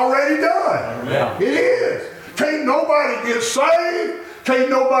work's already done. Amen. It is. Can't nobody get saved. Can't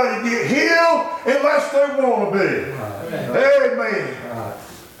nobody get healed unless they want to be. Amen.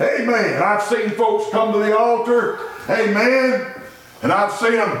 Amen. I've seen folks come to the altar. Amen. And I've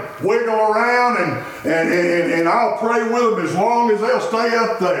seen them wiggle around and I'll pray with them as long as they'll stay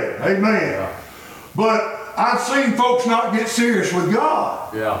up there. Amen. But I've seen folks not get serious with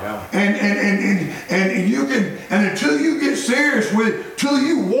God. Yeah. And you can, and until you get serious with, till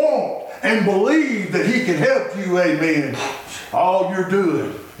you want and believe that He can help you, amen, all you're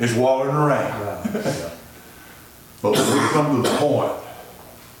doing is walking around. But when we come to the point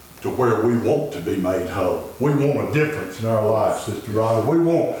to where we want to be made whole, we want a difference in our lives, Sister Rhonda. We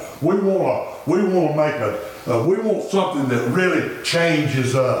want to make we want something that really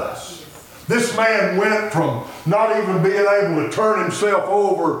changes us. This man went from not even being able to turn himself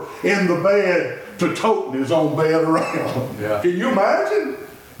over in the bed to toting his own bed around. Yeah. Can you imagine?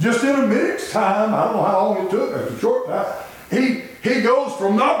 Just in a minute's time, I don't know how long it took, it's a short time, he goes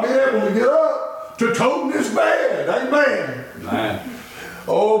from not being able to get up to toting his bed. Amen. Man.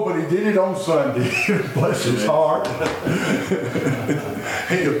 Oh, but he did it on Sunday. Bless his heart.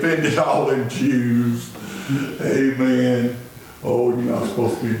 He offended all them Jews. Amen. Oh, you're not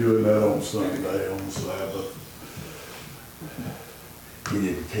supposed to be doing that on Sunday, on Sabbath. He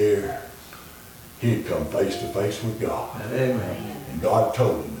didn't care. He had come face to face with God. Amen. And God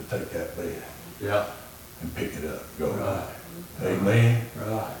told him to take that bed Yeah. and pick it up. Go Right. Amen.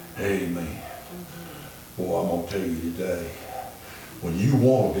 Right. Amen. Boy, I'm going to tell you today, when you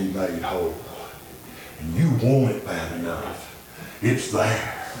want to be made whole, and you want it bad enough, it's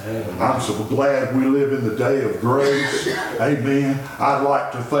there. Amen. I'm so glad we live in the day of grace. Amen. I'd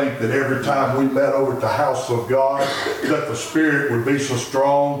like to think that every time we met over at the house of God, that the Spirit would be so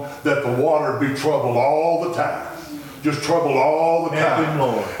strong that the water would be troubled all the time. Just troubled all the time.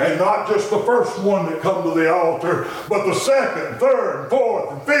 Lord. And not just the first one that come to the altar, but the second, third,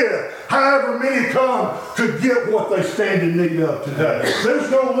 fourth, and fifth, however many come to get what they stand in need of today. There's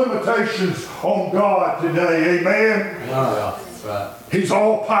no limitations on God today. Amen. Yeah. Right. He's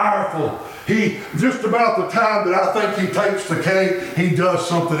all powerful. He, just about the time that I think he takes the cake, he does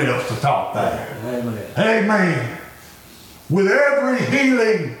something else to top that. Amen. Amen. With every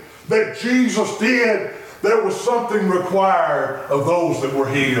healing that Jesus did, there was something required of those that were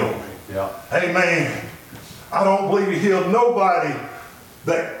healed. Yeah. Amen. I don't believe he healed nobody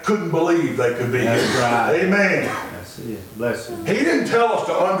that couldn't believe they could be healed. That's right. Amen. That's it. Bless him. He didn't tell us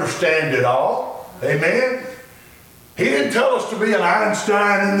to understand it all. Amen. He didn't tell us to be an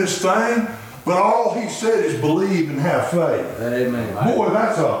Einstein in this thing, but all he said is believe and have faith. Amen. Boy,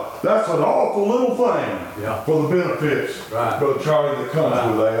 that's an awful little thing Yeah. for the benefits, Right. Brother Charlie, that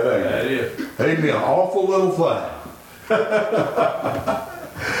comes with that. Amen. That is. Amen. Awful little thing.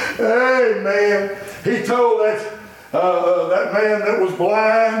 Amen. He told that man that was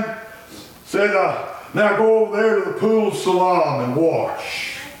blind, said, now go over there to the pool of Siloam and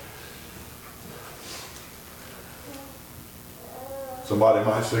wash. Somebody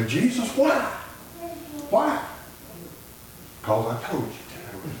might say, Jesus, why? Why? Because I told you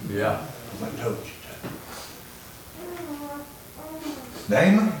to. Yeah. Because I told you to.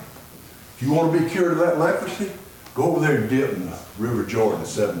 Naaman, if you want to be cured of that leprosy, go over there and dip in the River Jordan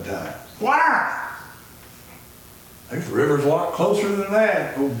 7 times. Why? There's rivers a lot closer than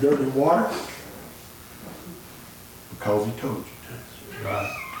that, old dirty water. Because he told you to. Right.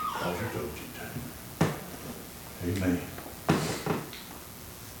 Because he told you to. Amen.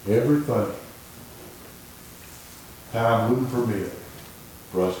 Everything. Time wouldn't permit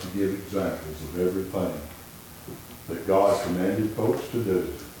for us to give examples of everything that God commanded folks to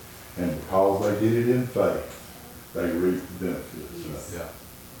do. And because they did it in faith, they reaped the benefits of it. Yeah.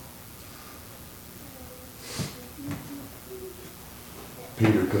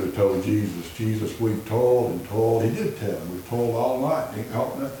 Peter could have told Jesus, Jesus, we've toiled and toiled. He did tell him, we've toiled all night, ain't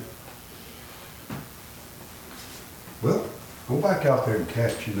caught nothing. Well, go back out there and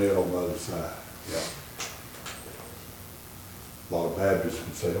cast your net on the other side. Yeah. A lot of Baptists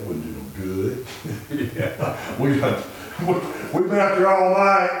would say, that wouldn't do no good. Yeah. We've been out there all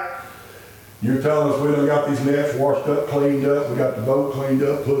night. You're telling us we done got these nets washed up, cleaned up, we got the boat cleaned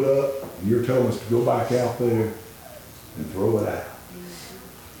up, put up, and you're telling us to go back out there and throw it out.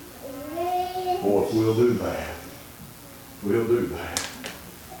 Boy, if we'll do that, we'll do that.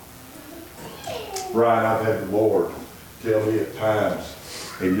 Brian, I've had the Lord tell me at times,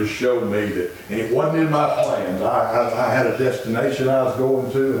 and just show me that, and it wasn't in my plans. I had a destination I was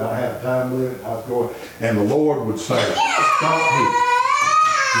going to, and I had a time limit I was going, and the Lord would say, stop here.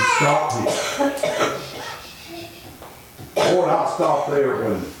 Just stop here. Lord, I'll stop there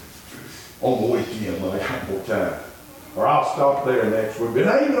when, on the weekend when I got more time. Or I'll stop there next week. But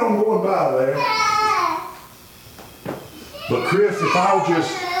ain't no going by there. But Chris, if I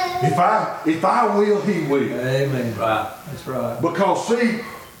will, he will. Amen. Right. That's right. Because see,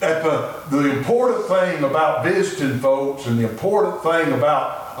 at the important thing about visiting folks and the important thing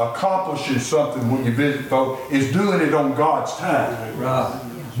about accomplishing something when you visit folks is doing it on God's time. Right.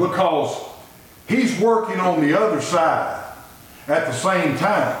 Because he's working on the other side at the same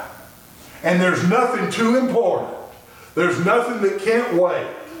time. And there's nothing too important. There's nothing that can't wait.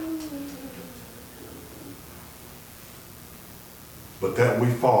 But that we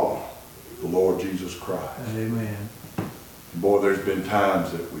follow the Lord Jesus Christ. Amen. Boy, there's been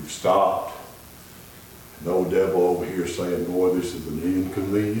times that we've stopped And the old devil over here saying, boy, this is an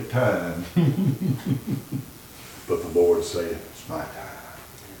inconvenient time. But the Lord said, it's my time.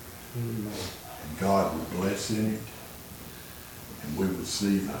 And God would bless in it. And we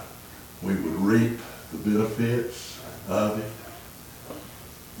would reap the benefits of it.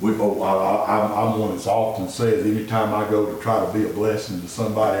 I'm one that's often says, anytime I go to try to be a blessing to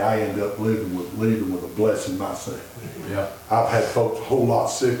somebody, I end up leaving with a blessing myself. Yeah. I've had folks a whole lot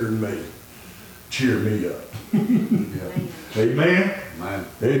sicker than me cheer me up. Yeah. Amen? Man.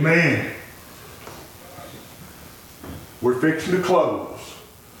 Amen. We're fixing to close.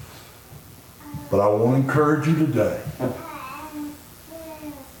 But I want to encourage you today.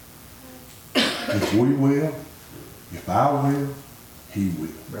 If we will, if I will, He will.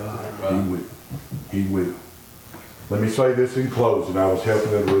 Right. He will. He will. Let me say this in closing. I was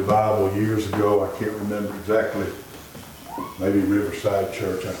helping at a revival years ago. I can't remember exactly. Maybe Riverside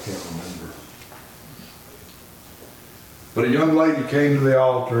Church. I can't remember. But a young lady came to the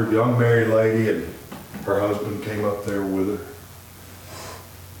altar, a young married lady, and her husband came up there with her.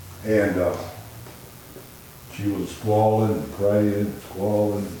 And she was squalling and praying,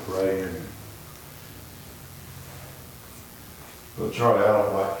 squalling and praying. But Charlie, I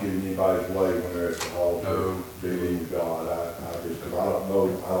don't like getting anybody's way when they're at the altar, No. dealing with God. I just, cause I don't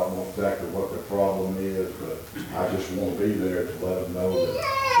know exactly what the problem is, but I just want to be there to let them know that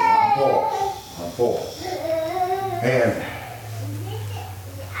I'm for it. And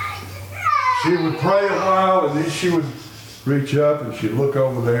she would pray a while, and then she would reach up and she'd look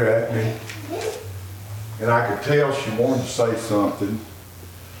over there at me, and I could tell she wanted to say something.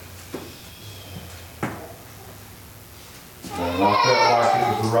 And I felt like it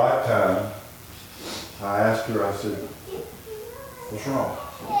was the right time. I asked her, I said, what's wrong?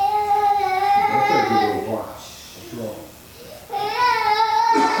 I'll take you a little while. What's wrong?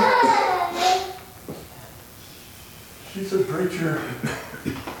 She said, preacher,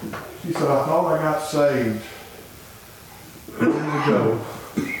 she said, I thought I got saved a year ago.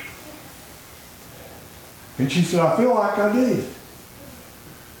 And she said, I feel like I did.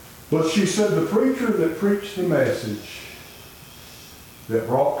 But she said, the preacher that preached the message that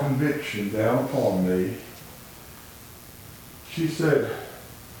brought conviction down upon me, she said,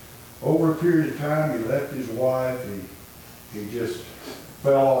 over a period of time, he left his wife, he just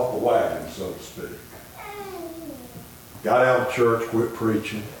fell off the wagon, so to speak. Got out of church, quit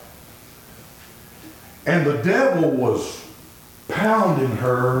preaching. And the devil was pounding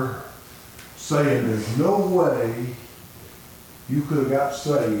her, saying, there's no way you could have got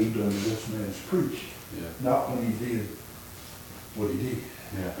saved under this man's preaching. Yeah. Not when he did what he did.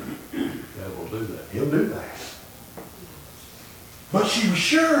 Yeah. That will do that. He'll do that. But she was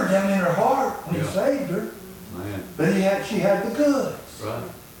sure down in her heart when he saved her Man. that she had the goods. Right.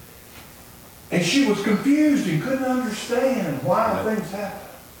 And she was confused and couldn't understand why things happen.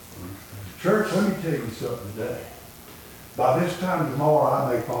 Church, let me tell you something today. By this time tomorrow,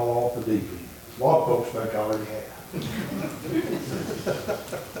 I may fall off the deep end. A lot of folks think I already have.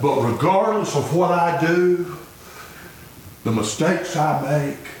 But regardless of what I do, the mistakes I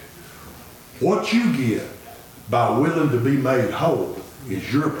make, what you get by willing to be made whole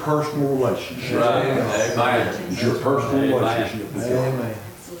is your personal relationship. Right. Amen. Is your personal relationship with God.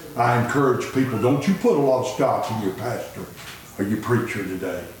 I encourage people, don't you put a lot of stock in your pastor or your preacher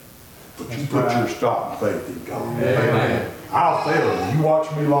today, but you put your stock and faith in God. Amen. I'll fail. You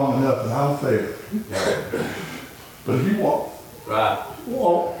watch me long enough and I'll fail. But if you won't. Right. You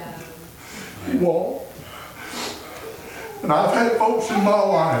won't. And I've had folks in my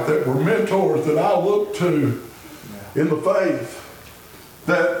life that were mentors that I look to in the faith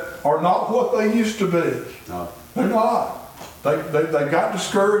that are not what they used to be. No. They're not. They got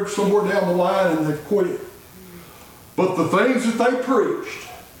discouraged somewhere down the line and they quit. But the things that they preached,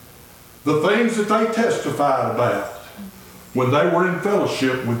 the things that they testified about when they were in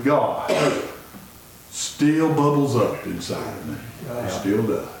fellowship with God still bubbles up inside of me. It still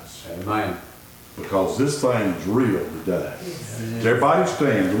does. Amen. Because this thing is real today. Everybody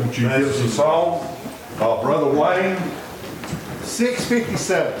stand. Won't you give us a song? Brother Wayne.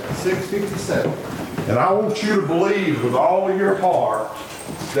 657. 657. And I want you to believe with all of your heart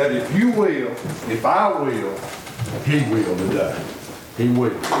that if you will, if I will, He will today. He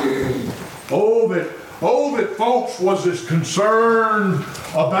will. Oh, that folks was as concerned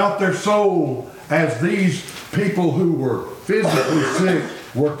about their soul as these people who were physically sick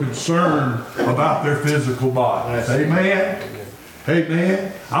were concerned about their physical bodies. Amen?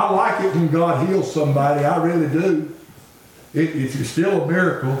 Amen? I like it when God heals somebody. I really do. It's still a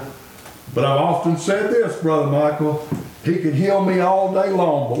miracle. But I've often said this, Brother Michael, He can heal me all day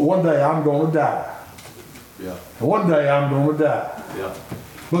long, but one day I'm going to die. Yeah. One day I'm gonna die. Yeah.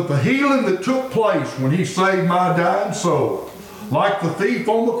 But the healing that took place when he saved my dying soul, like the thief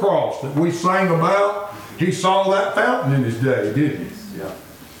on the cross that we sang about, he saw that fountain in his day, didn't he? Yeah.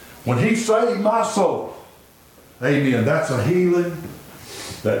 When he saved my soul, amen, that's a healing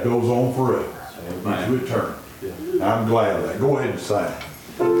that goes on forever. Amen. It's eternity. Yeah. I'm glad of that. Go ahead and sign.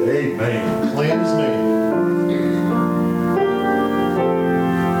 Amen. Cleanse me.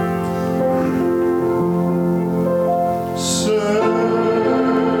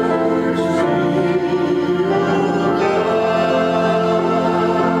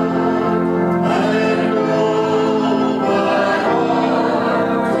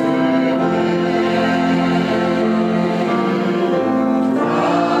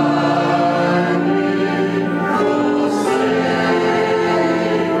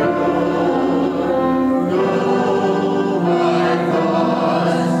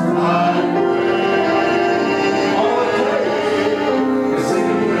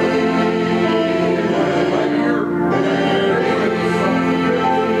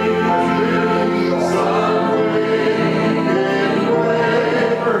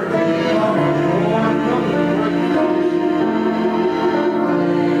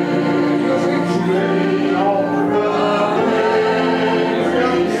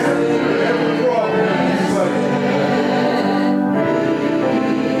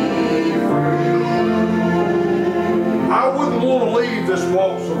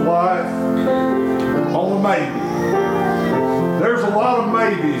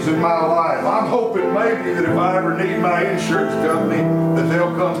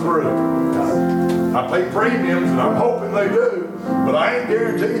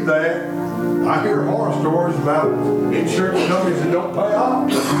 I hear horror stories about insurance companies that don't pay off.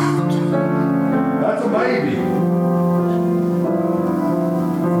 That's a maybe.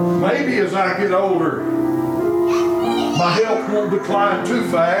 Maybe as I get older, my health won't decline too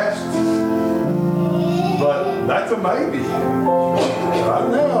fast. But that's a maybe. Right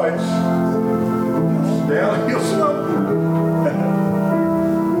now it's downhill slope.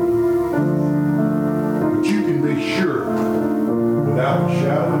 But you can be sure, without a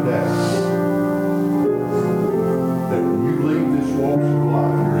shadow of doubt, that when you leave this walks of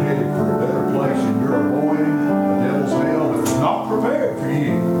life, you're headed for a better place and you're avoiding the devil's hell that was not prepared for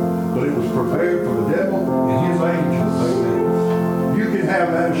you, but it was prepared for the devil and his angels. Amen. You can have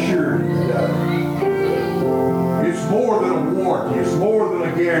that assurance today. It's more than a warranty. It's more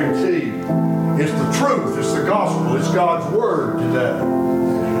than a guarantee. It's the truth. It's the gospel. It's God's word today.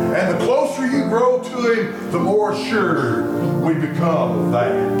 And the closer you grow to him, the more assured we become of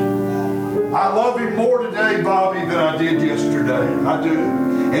that. I love him more today, Bobby, than I did yesterday. I do.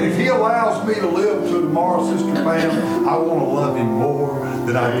 And if he allows me to live to tomorrow, Sister Pam, I want to love him more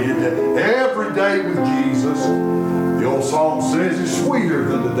than I did today. Every day with Jesus, the old song says, is sweeter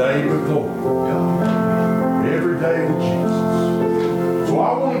than the day before. Every day with Jesus. So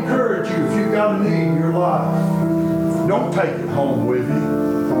I want to encourage you, if you've got a need in your life, don't take it home with you.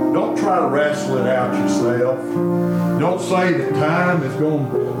 Don't try to wrestle it out yourself. Don't say that time is going,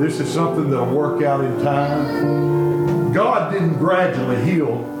 this is something that'll work out in time. God didn't gradually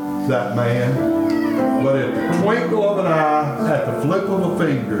heal that man, but at the twinkle of an eye, at the flip of a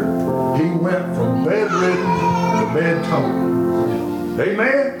finger, he went from bedridden to bed-toned.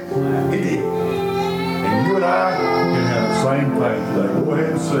 Amen? He did. And you and I can have the same thing today. Go ahead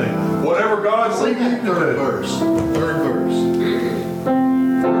and sing. Whatever God's leading you to do. Third verse.